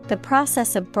another. The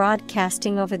process of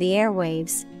broadcasting over the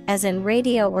airwaves, as in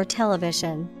radio or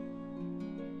television.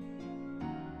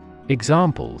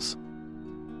 Examples: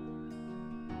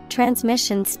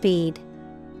 Transmission speed.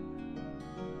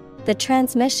 The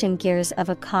transmission gears of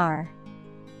a car.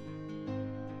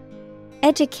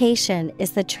 Education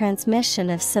is the transmission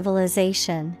of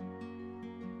civilization.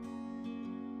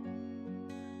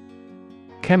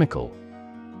 Chemical.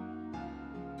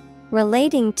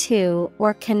 Relating to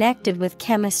or connected with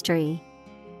chemistry.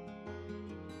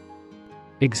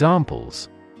 Examples: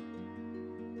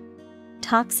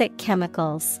 Toxic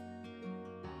chemicals.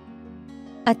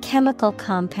 A chemical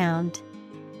compound.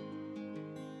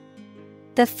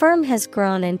 The firm has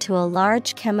grown into a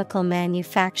large chemical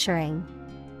manufacturing.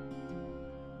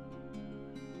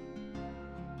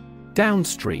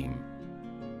 Downstream.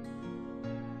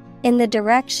 In the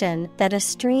direction that a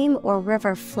stream or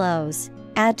river flows,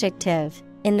 adjective,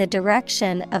 in the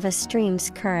direction of a stream's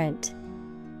current.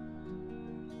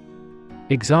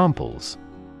 Examples: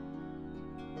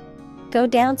 Go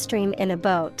downstream in a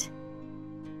boat.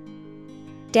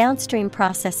 Downstream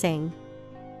processing.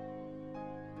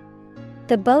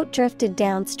 The boat drifted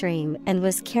downstream and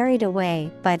was carried away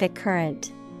by the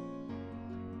current.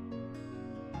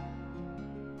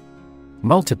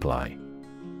 Multiply.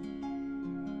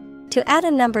 To add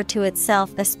a number to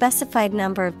itself a specified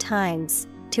number of times,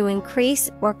 to increase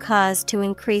or cause to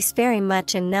increase very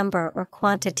much in number or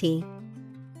quantity.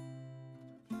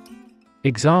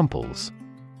 Examples: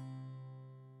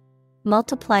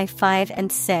 Multiply 5 and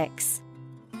 6.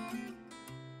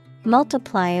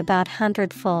 Multiply about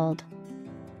 100-fold.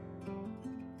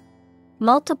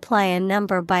 Multiply a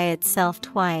number by itself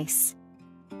twice.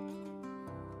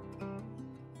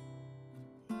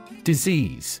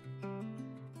 Disease.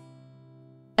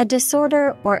 A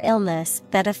disorder or illness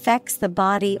that affects the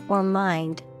body or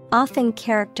mind, often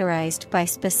characterized by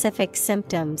specific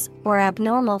symptoms or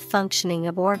abnormal functioning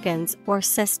of organs or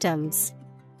systems.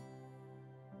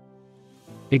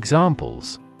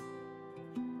 Examples: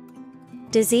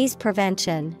 Disease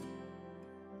prevention.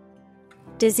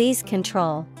 Disease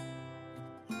control.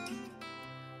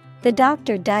 The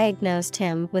doctor diagnosed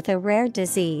him with a rare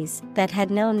disease that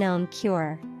had no known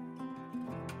cure.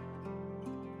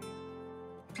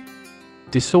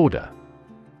 Disorder.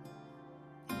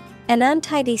 An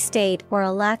untidy state or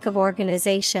a lack of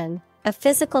organization, a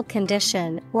physical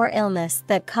condition or illness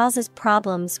that causes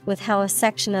problems with how a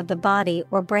section of the body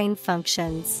or brain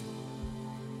functions.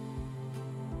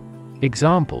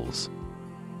 Examples: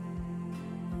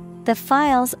 The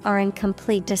files are in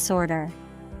complete disorder.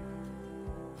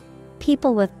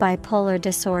 People with bipolar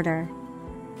disorder.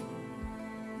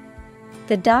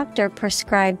 The doctor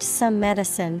prescribed some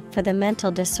medicine for the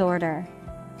mental disorder.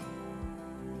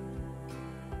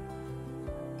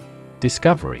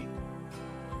 Discovery.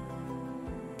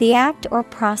 The act or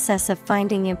process of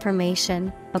finding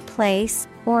information, a place,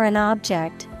 or an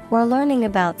object, or learning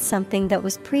about something that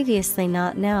was previously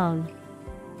not known.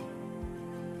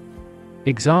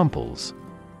 Examples: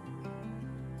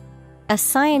 A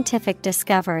scientific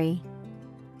discovery.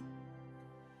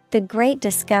 The great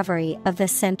discovery of the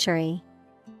century.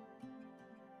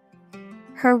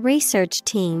 Her research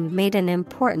team made an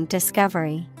important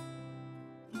discovery.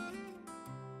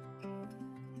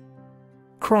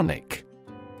 Chronic.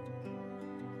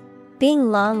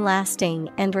 Being long-lasting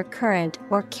and recurrent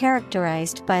or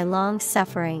characterized by long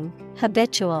suffering,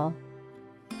 habitual.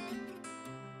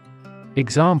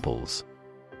 Examples: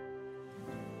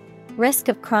 Risk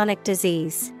of chronic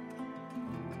disease.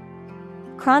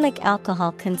 Chronic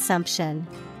alcohol consumption.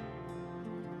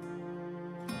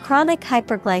 Chronic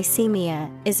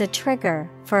hyperglycemia is a trigger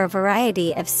for a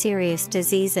variety of serious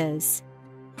diseases.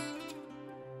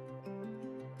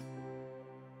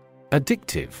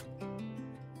 Addictive.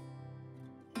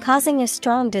 Causing a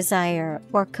strong desire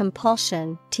or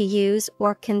compulsion to use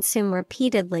or consume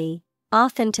repeatedly,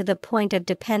 often to the point of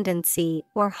dependency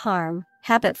or harm,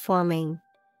 habit forming.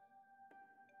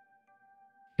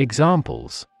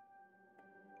 Examples: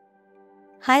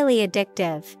 Highly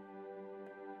addictive.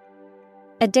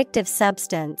 Addictive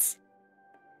substance.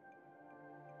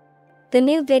 The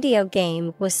new video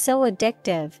game was so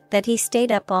addictive that he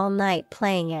stayed up all night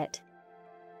playing it.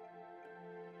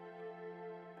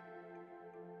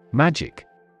 Magic.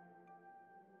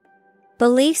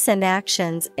 Beliefs and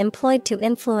actions employed to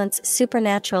influence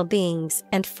supernatural beings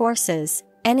and forces,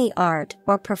 any art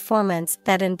or performance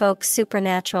that invokes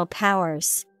supernatural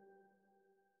powers.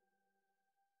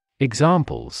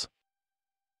 Examples: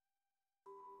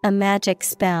 A magic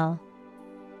spell.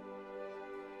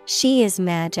 She is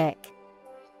magic.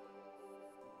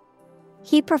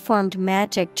 He performed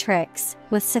magic tricks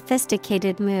with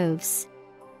sophisticated moves.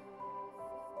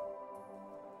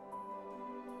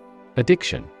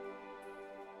 Addiction.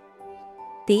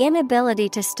 The inability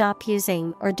to stop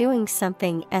using or doing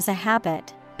something as a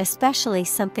habit, especially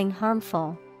something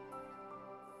harmful.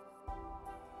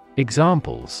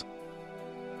 Examples: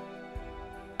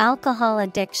 Alcohol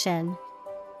addiction.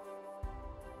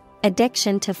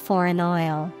 Addiction to foreign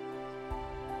oil.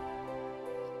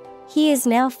 He is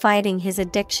now fighting his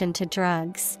addiction to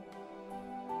drugs.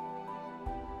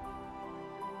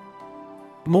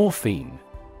 Morphine.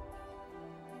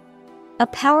 A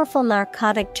powerful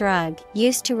narcotic drug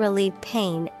used to relieve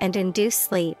pain and induce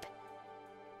sleep.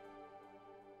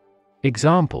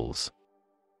 Examples: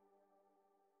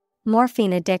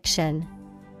 Morphine addiction.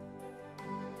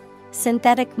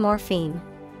 Synthetic morphine.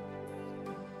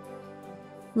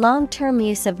 Long-term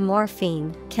use of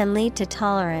morphine can lead to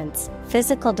tolerance,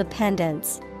 physical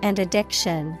dependence, and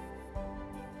addiction.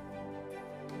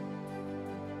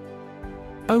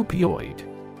 Opioid.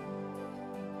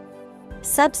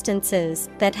 Substances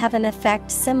that have an effect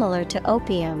similar to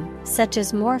opium, such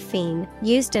as morphine,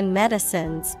 used in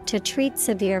medicines to treat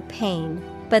severe pain,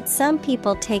 but some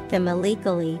people take them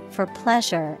illegally for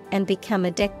pleasure and become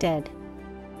addicted.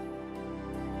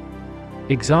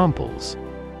 Examples: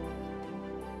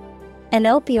 An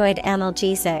opioid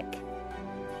analgesic.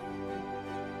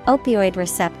 Opioid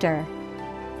receptor.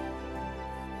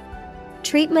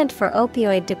 Treatment for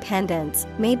opioid dependence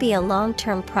may be a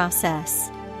long-term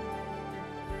process.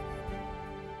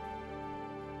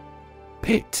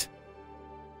 Pit.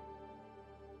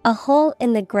 A hole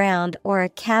in the ground or a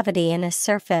cavity in a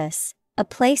surface, a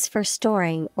place for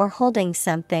storing or holding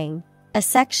something, a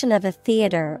section of a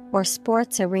theater or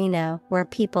sports arena where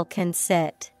people can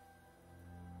sit.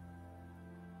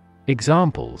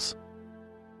 Examples: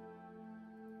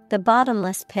 The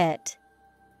bottomless pit.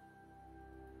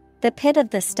 The pit of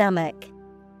the stomach.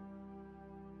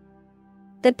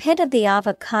 The pit of the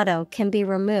avocado can be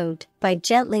removed by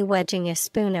gently wedging a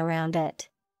spoon around it.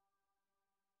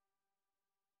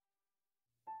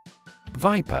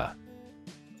 Viper.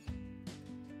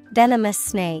 Venomous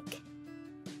snake.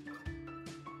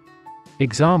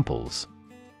 Examples: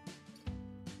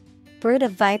 Brood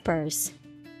of vipers.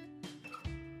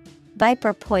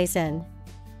 Viper poison.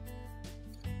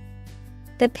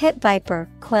 The pit viper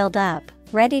coiled up,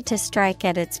 ready to strike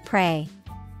at its prey.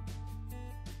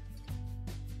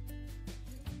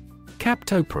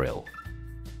 Captopril.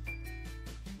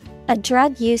 A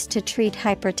drug used to treat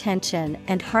hypertension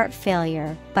and heart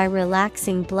failure by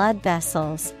relaxing blood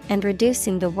vessels and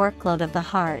reducing the workload of the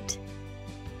heart.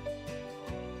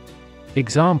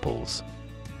 Examples: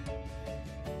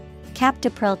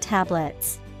 Captopril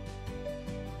tablets.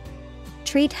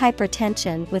 Treat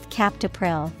hypertension with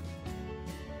captopril.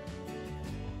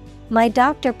 My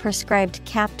doctor prescribed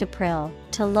captopril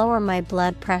to lower my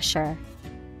blood pressure.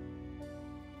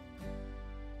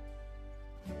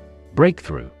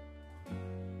 Breakthrough.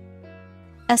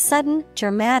 A sudden,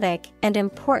 dramatic, and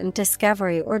important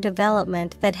discovery or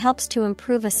development that helps to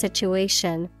improve a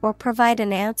situation or provide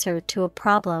an answer to a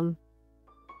problem.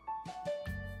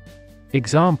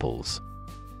 Examples: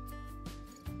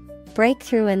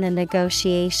 Breakthrough in the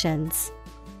negotiations.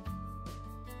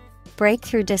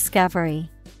 Breakthrough discovery.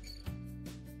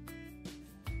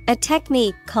 A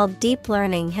technique called deep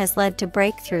learning has led to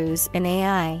breakthroughs in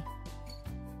AI.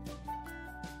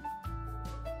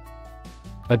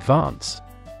 Advance.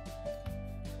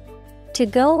 To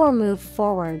go or move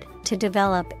forward, to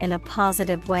develop in a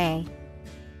positive way.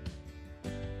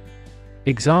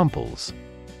 Examples: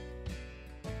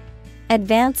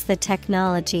 Advance the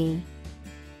technology.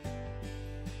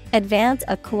 Advance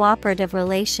a cooperative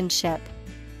relationship.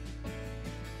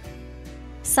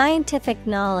 Scientific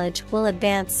knowledge will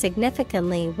advance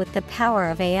significantly with the power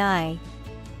of AI.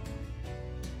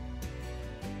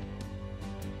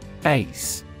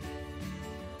 Ace.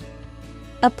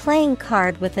 A playing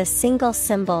card with a single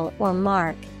symbol or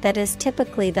mark that is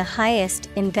typically the highest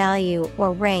in value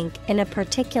or rank in a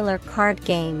particular card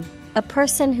game. A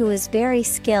person who is very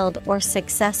skilled or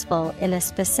successful in a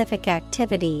specific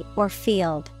activity or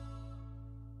field.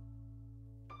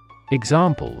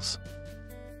 Examples: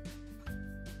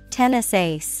 Tennis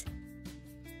ace.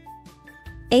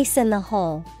 Ace in the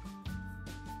hole.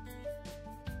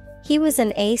 He was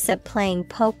an ace at playing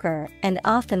poker and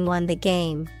often won the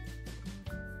game.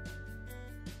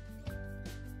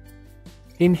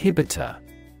 Inhibitor.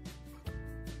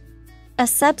 A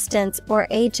substance or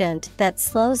agent that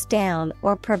slows down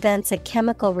or prevents a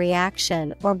chemical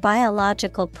reaction or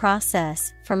biological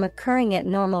process from occurring at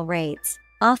normal rates,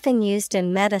 often used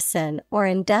in medicine or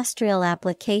industrial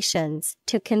applications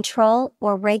to control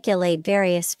or regulate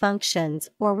various functions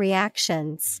or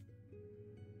reactions.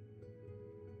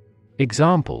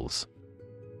 Examples: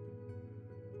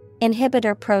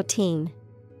 Inhibitor protein.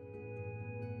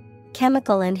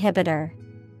 Chemical inhibitor.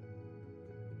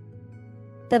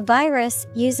 The virus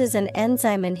uses an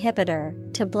enzyme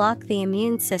inhibitor to block the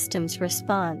immune system's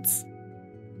response.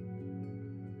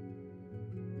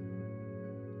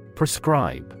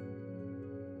 Prescribe.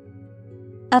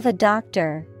 Of a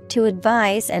doctor, to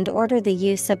advise and order the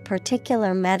use of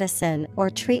particular medicine or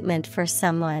treatment for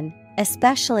someone,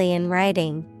 especially in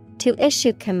writing, to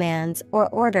issue commands or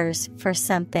orders for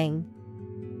something.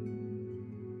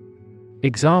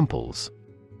 Examples: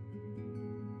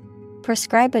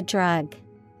 Prescribe a drug.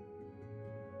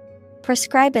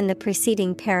 Prescribe in the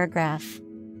preceding paragraph.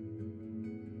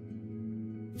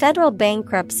 Federal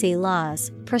bankruptcy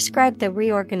laws prescribe the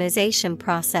reorganization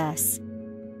process.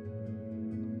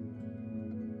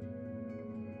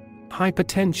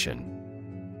 Hypertension.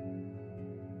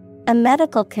 A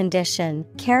medical condition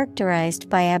characterized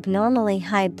by abnormally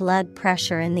high blood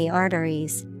pressure in the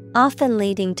arteries, often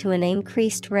leading to an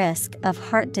increased risk of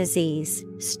heart disease,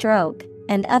 stroke,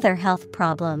 and other health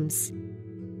problems.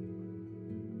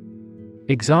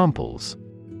 Examples: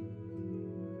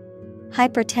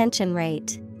 Hypertension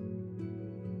rate.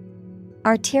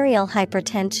 Arterial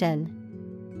hypertension.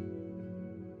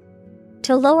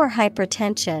 To lower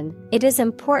hypertension, it is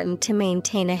important to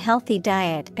maintain a healthy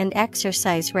diet and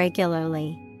exercise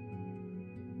regularly.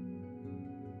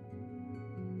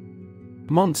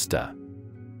 Monster.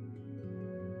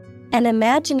 An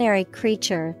imaginary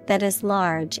creature that is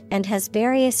large and has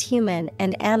various human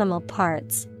and animal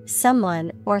parts,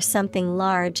 someone or something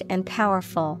large and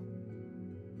powerful.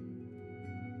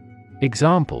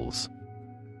 Examples: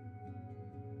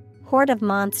 Horde of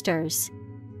monsters.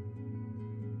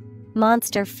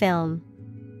 Monster film.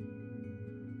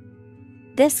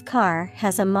 This car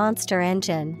has a monster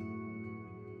engine.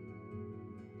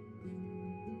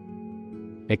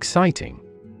 Exciting.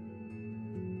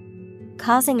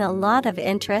 Causing a lot of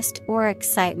interest or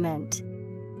excitement.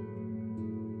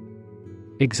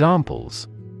 Examples: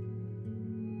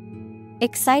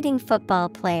 exciting football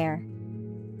player,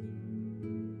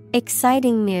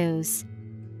 exciting news.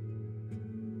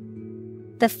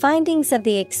 The findings of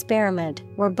the experiment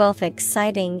were both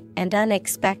exciting and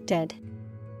unexpected.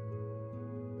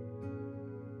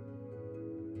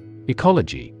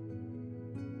 Ecology: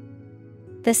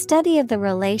 the study of the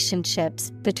relationships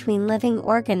between living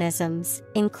organisms,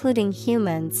 including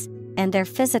humans, and their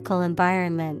physical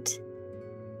environment.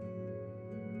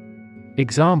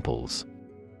 Examples: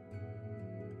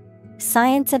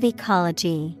 science of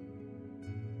ecology,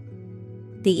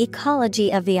 the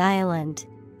ecology of the island.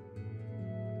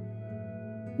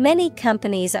 Many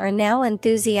companies are now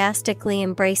enthusiastically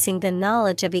embracing the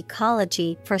knowledge of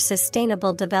ecology for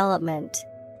sustainable development.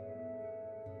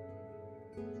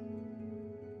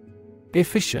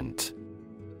 Efficient: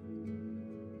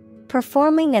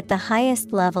 performing at the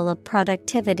highest level of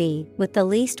productivity with the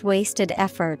least wasted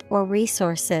effort or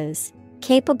resources,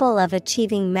 capable of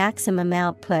achieving maximum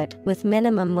output with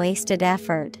minimum wasted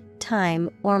effort,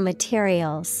 time, or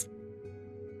materials.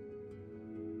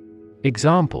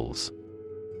 Examples: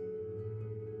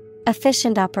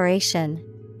 efficient operation,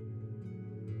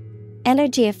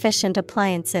 energy efficient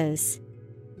appliances.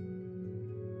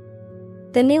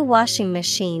 The new washing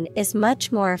machine is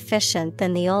much more efficient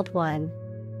than the old one.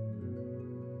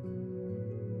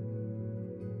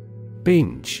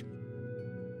 Binge: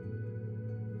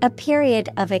 a period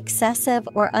of excessive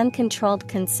or uncontrolled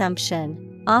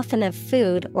consumption, often of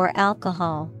food or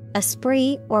alcohol, a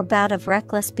spree or bout of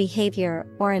reckless behavior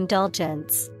or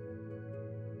indulgence.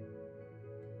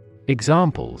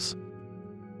 Examples: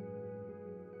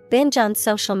 binge on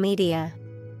social media,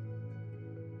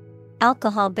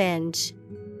 alcohol binge.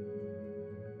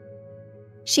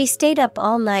 She stayed up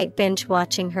all night binge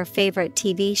watching her favorite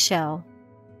TV show.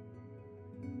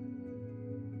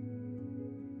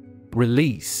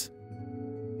 Release: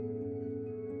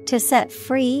 to set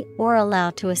free or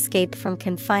allow to escape from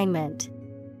confinement.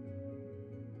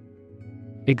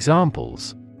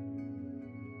 Examples: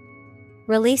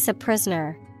 release a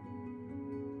prisoner,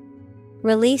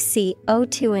 release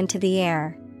CO2 into the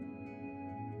air.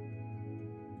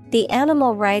 The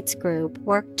animal rights group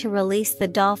worked to release the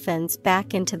dolphins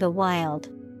back into the wild.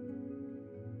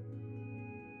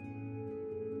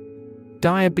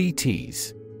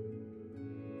 Diabetes: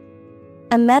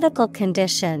 a medical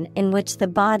condition in which the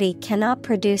body cannot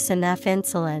produce enough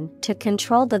insulin to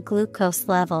control the glucose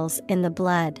levels in the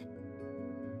blood.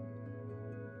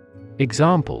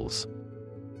 Examples: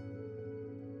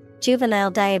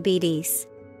 juvenile diabetes,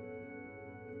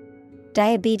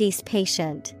 diabetes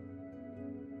patient.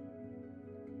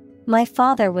 My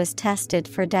father was tested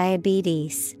for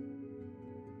diabetes.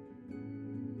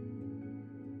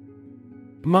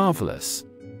 Marvelous: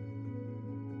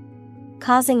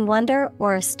 causing wonder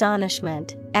or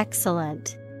astonishment,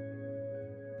 excellent.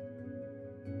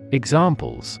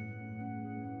 Examples: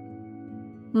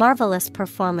 marvelous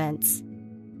performance,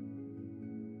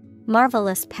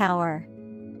 marvelous power.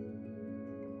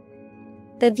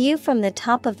 The view from the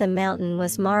top of the mountain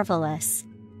was marvelous.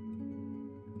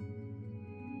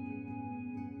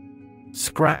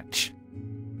 Scratch: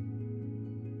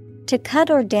 to cut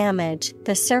or damage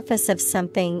the surface of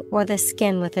something or the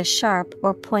skin with a sharp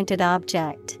or pointed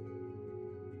object.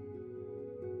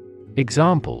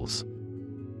 Examples: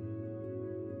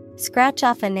 scratch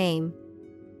off a name,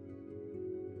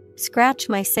 scratch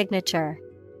my signature.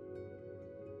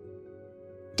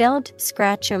 Don't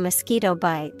scratch your mosquito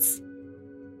bites.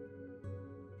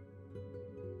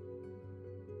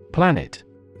 Planet: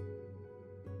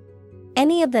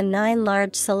 any of the 9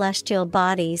 large celestial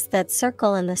bodies that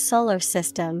circle in the solar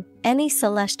system, any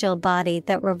celestial body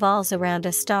that revolves around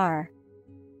a star.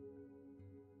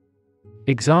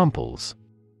 Examples: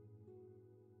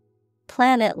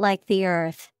 planet like the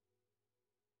Earth,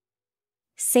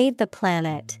 save the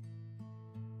planet.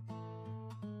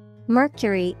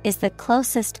 Mercury is the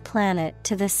closest planet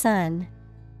to the Sun.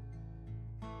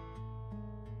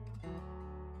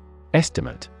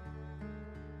 Estimate: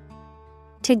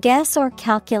 to guess or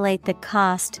calculate the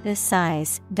cost, the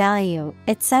size, value,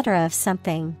 etc. of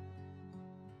something.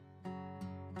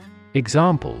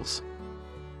 Examples: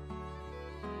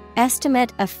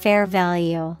 estimate of fair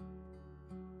value.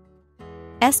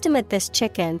 Estimate this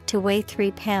chicken to weigh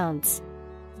 3 pounds.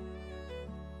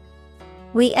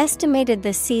 We estimated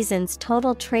the season's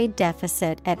total trade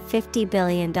deficit at $50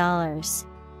 billion.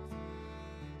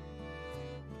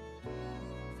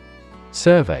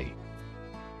 Survey: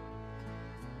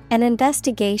 an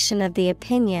investigation of the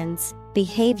opinions,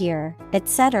 behavior,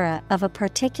 etc. of a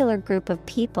particular group of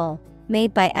people,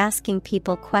 made by asking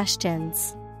people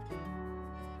questions.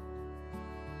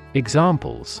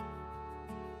 Examples: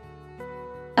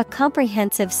 a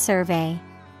comprehensive survey,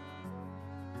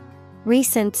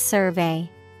 recent survey.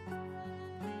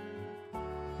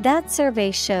 That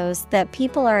survey shows that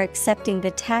people are accepting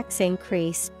the tax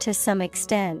increase to some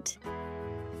extent.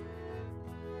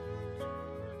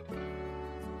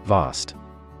 Vast.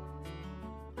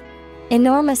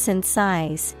 Enormous in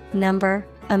size, number,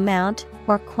 amount,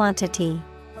 or quantity.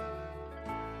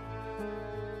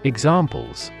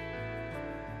 Examples: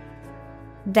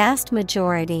 Vast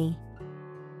majority,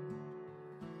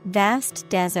 vast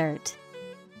desert.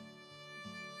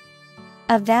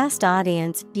 A vast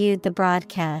audience viewed the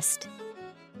broadcast.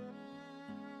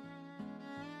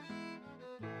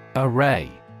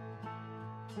 Array.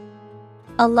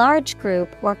 A large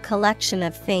group or collection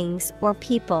of things or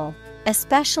people,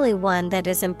 especially one that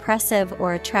is impressive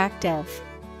or attractive.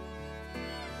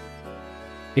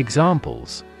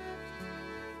 Examples: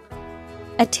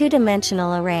 A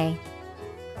two-dimensional array.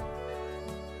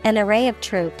 An array of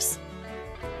troops.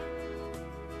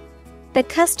 The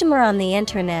customer on the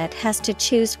internet has to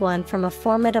choose one from a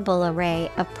formidable array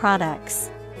of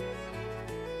products.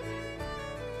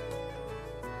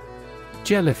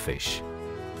 Jellyfish.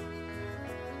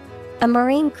 A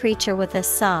marine creature with a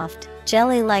soft,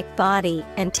 jelly-like body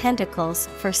and tentacles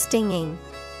for stinging.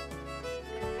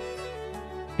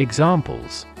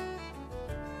 Examples: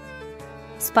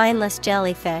 Spineless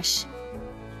jellyfish.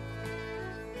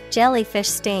 Jellyfish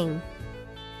sting.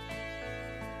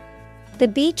 The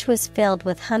beach was filled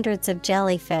with hundreds of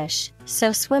jellyfish,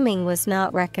 so swimming was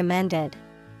not recommended.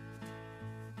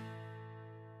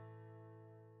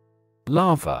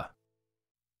 Larva.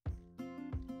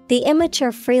 The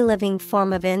immature free-living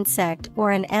form of insect or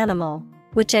an animal,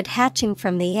 which at hatching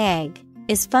from the egg,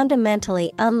 is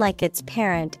fundamentally unlike its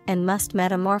parent and must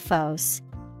metamorphose.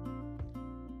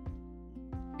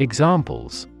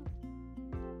 Examples: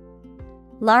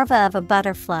 Larva of a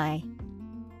butterfly.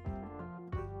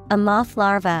 A moth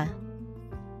larva.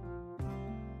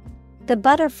 The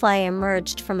butterfly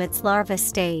emerged from its larva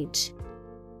stage.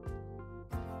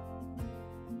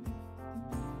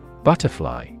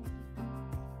 Butterfly.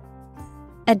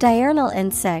 A diurnal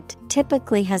insect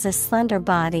typically has a slender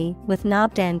body with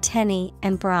knobbed antennae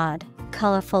and broad,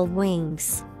 colorful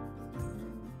wings.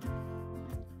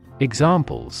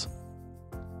 Examples: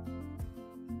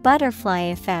 Butterfly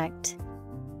effect.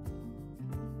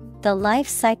 The life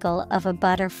cycle of a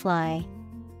butterfly.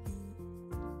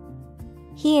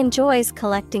 He enjoys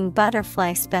collecting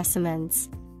butterfly specimens.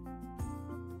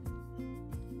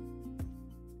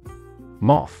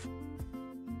 Moth.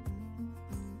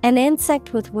 An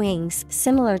insect with wings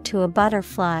similar to a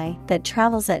butterfly that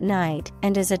travels at night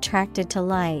and is attracted to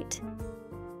light.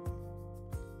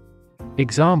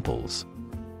 Examples: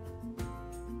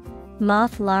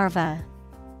 Moth larva.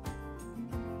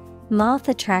 Moth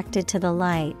attracted to the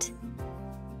light.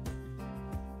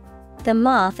 The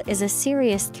moth is a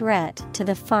serious threat to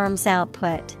the farm's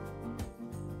output.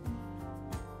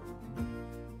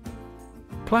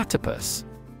 Platypus.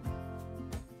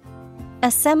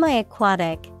 A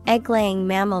semi-aquatic, egg-laying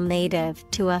mammal native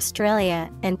to Australia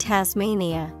and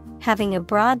Tasmania, having a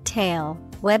broad tail,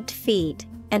 webbed feet,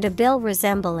 and a bill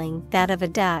resembling that of a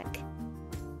duck.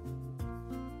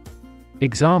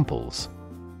 Examples: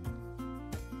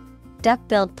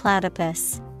 Duck-billed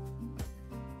platypus.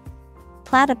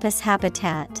 Platypus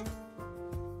habitat.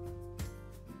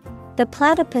 The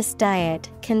platypus diet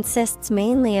consists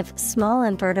mainly of small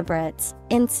invertebrates,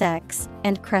 insects,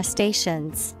 and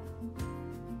crustaceans.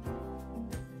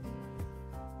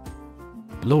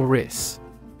 Loris.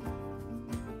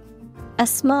 A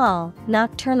small,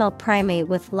 nocturnal primate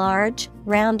with large,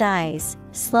 round eyes,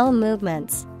 slow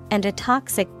movements, and a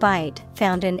toxic bite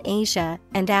found in Asia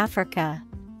and Africa.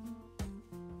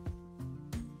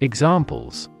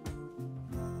 Examples: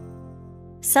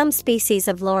 Some species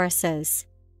of lorises.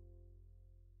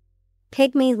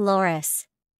 Pygmy loris.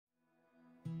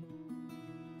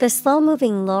 The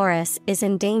slow-moving loris is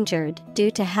endangered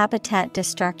due to habitat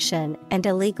destruction and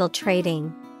illegal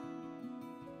trading.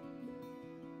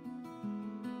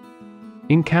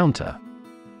 Encounter.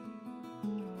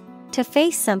 To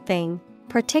face something,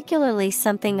 particularly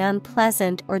something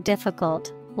unpleasant or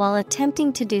difficult, while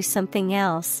attempting to do something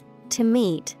else, to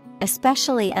meet,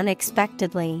 especially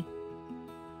unexpectedly.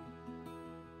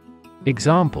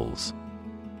 Examples: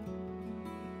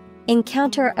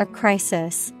 Encounter a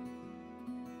crisis.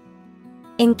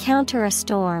 Encounter a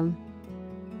storm.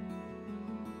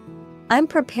 I'm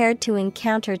prepared to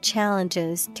encounter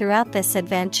challenges throughout this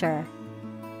adventure.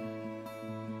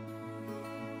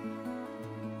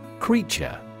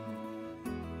 Creature.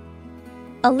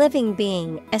 A living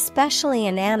being, especially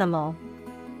an animal.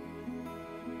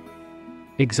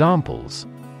 Examples: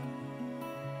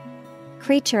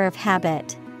 creature of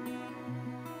habit,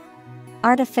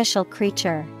 artificial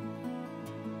creature.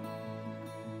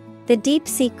 The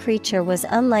deep-sea creature was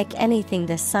unlike anything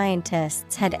the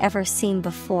scientists had ever seen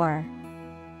before.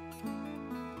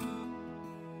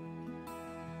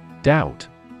 Doubt.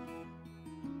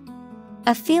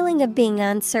 A feeling of being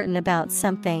uncertain about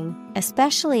something,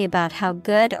 especially about how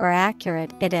good or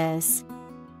accurate it is.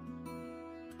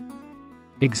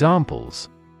 Examples: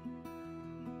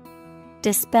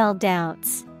 dispel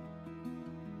doubts.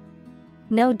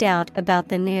 No doubt about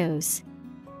the news.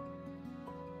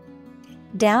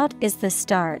 Doubt is the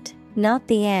start, not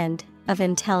the end, of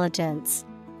intelligence.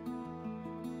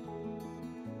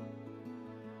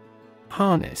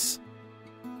 Harness.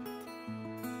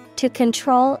 To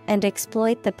control and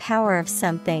exploit the power of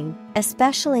something,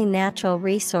 especially natural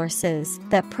resources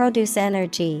that produce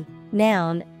energy.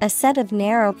 Noun, a set of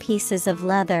narrow pieces of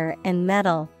leather and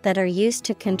metal that are used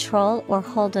to control or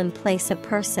hold in place a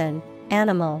person,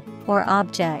 animal, or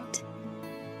object.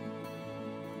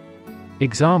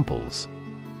 Examples: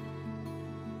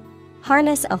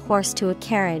 harness a horse to a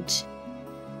carriage.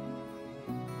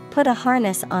 Put a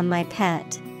harness on my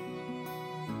pet.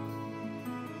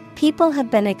 People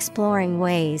have been exploring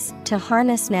ways to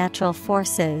harness natural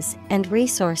forces and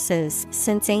resources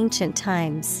since ancient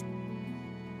times.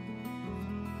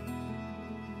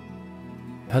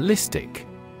 Holistic.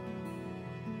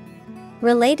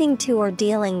 Relating to or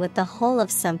dealing with the whole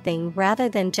of something rather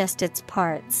than just its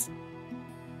parts.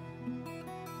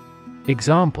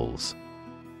 Examples: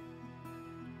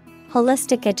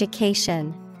 holistic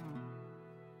education.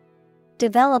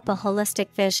 Develop a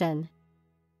holistic vision.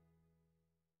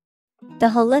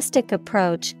 The holistic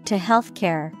approach to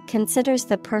healthcare considers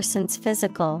the person's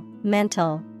physical,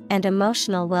 mental, and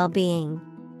emotional well-being.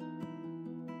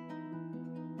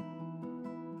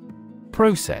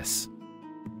 Process.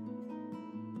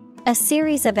 A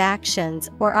series of actions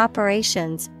or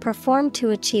operations performed to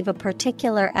achieve a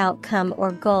particular outcome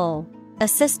or goal. A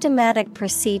systematic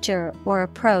procedure or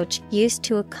approach used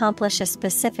to accomplish a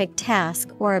specific task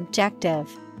or objective.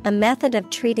 A method of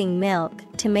treating milk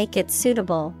to make it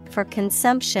suitable for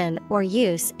consumption or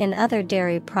use in other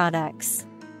dairy products.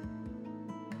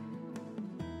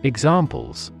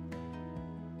 Examples: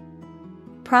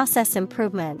 process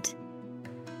improvement.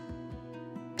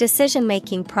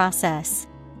 Decision-making process.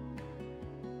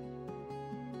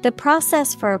 The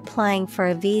process for applying for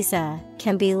a visa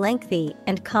can be lengthy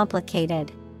and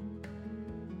complicated.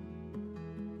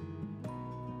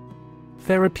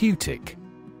 Therapeutic.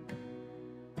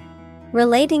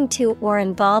 Relating to or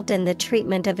involved in the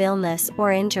treatment of illness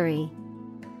or injury.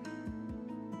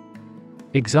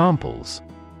 Examples: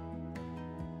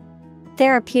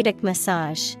 therapeutic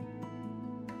massage.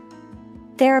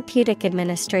 Therapeutic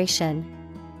administration.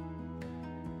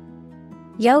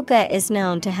 Yoga is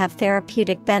known to have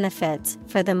therapeutic benefits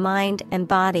for the mind and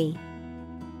body.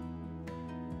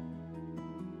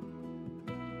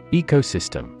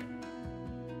 Ecosystem.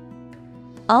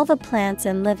 All the plants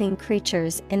and living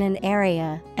creatures in an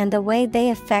area and the way they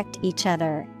affect each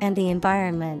other and the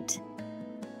environment.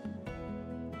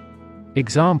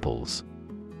 Examples: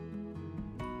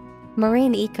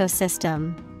 marine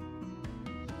ecosystem.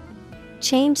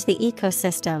 Change the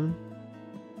ecosystem.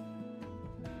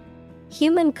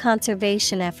 Human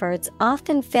conservation efforts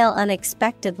often fail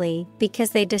unexpectedly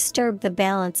because they disturb the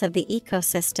balance of the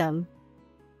ecosystem.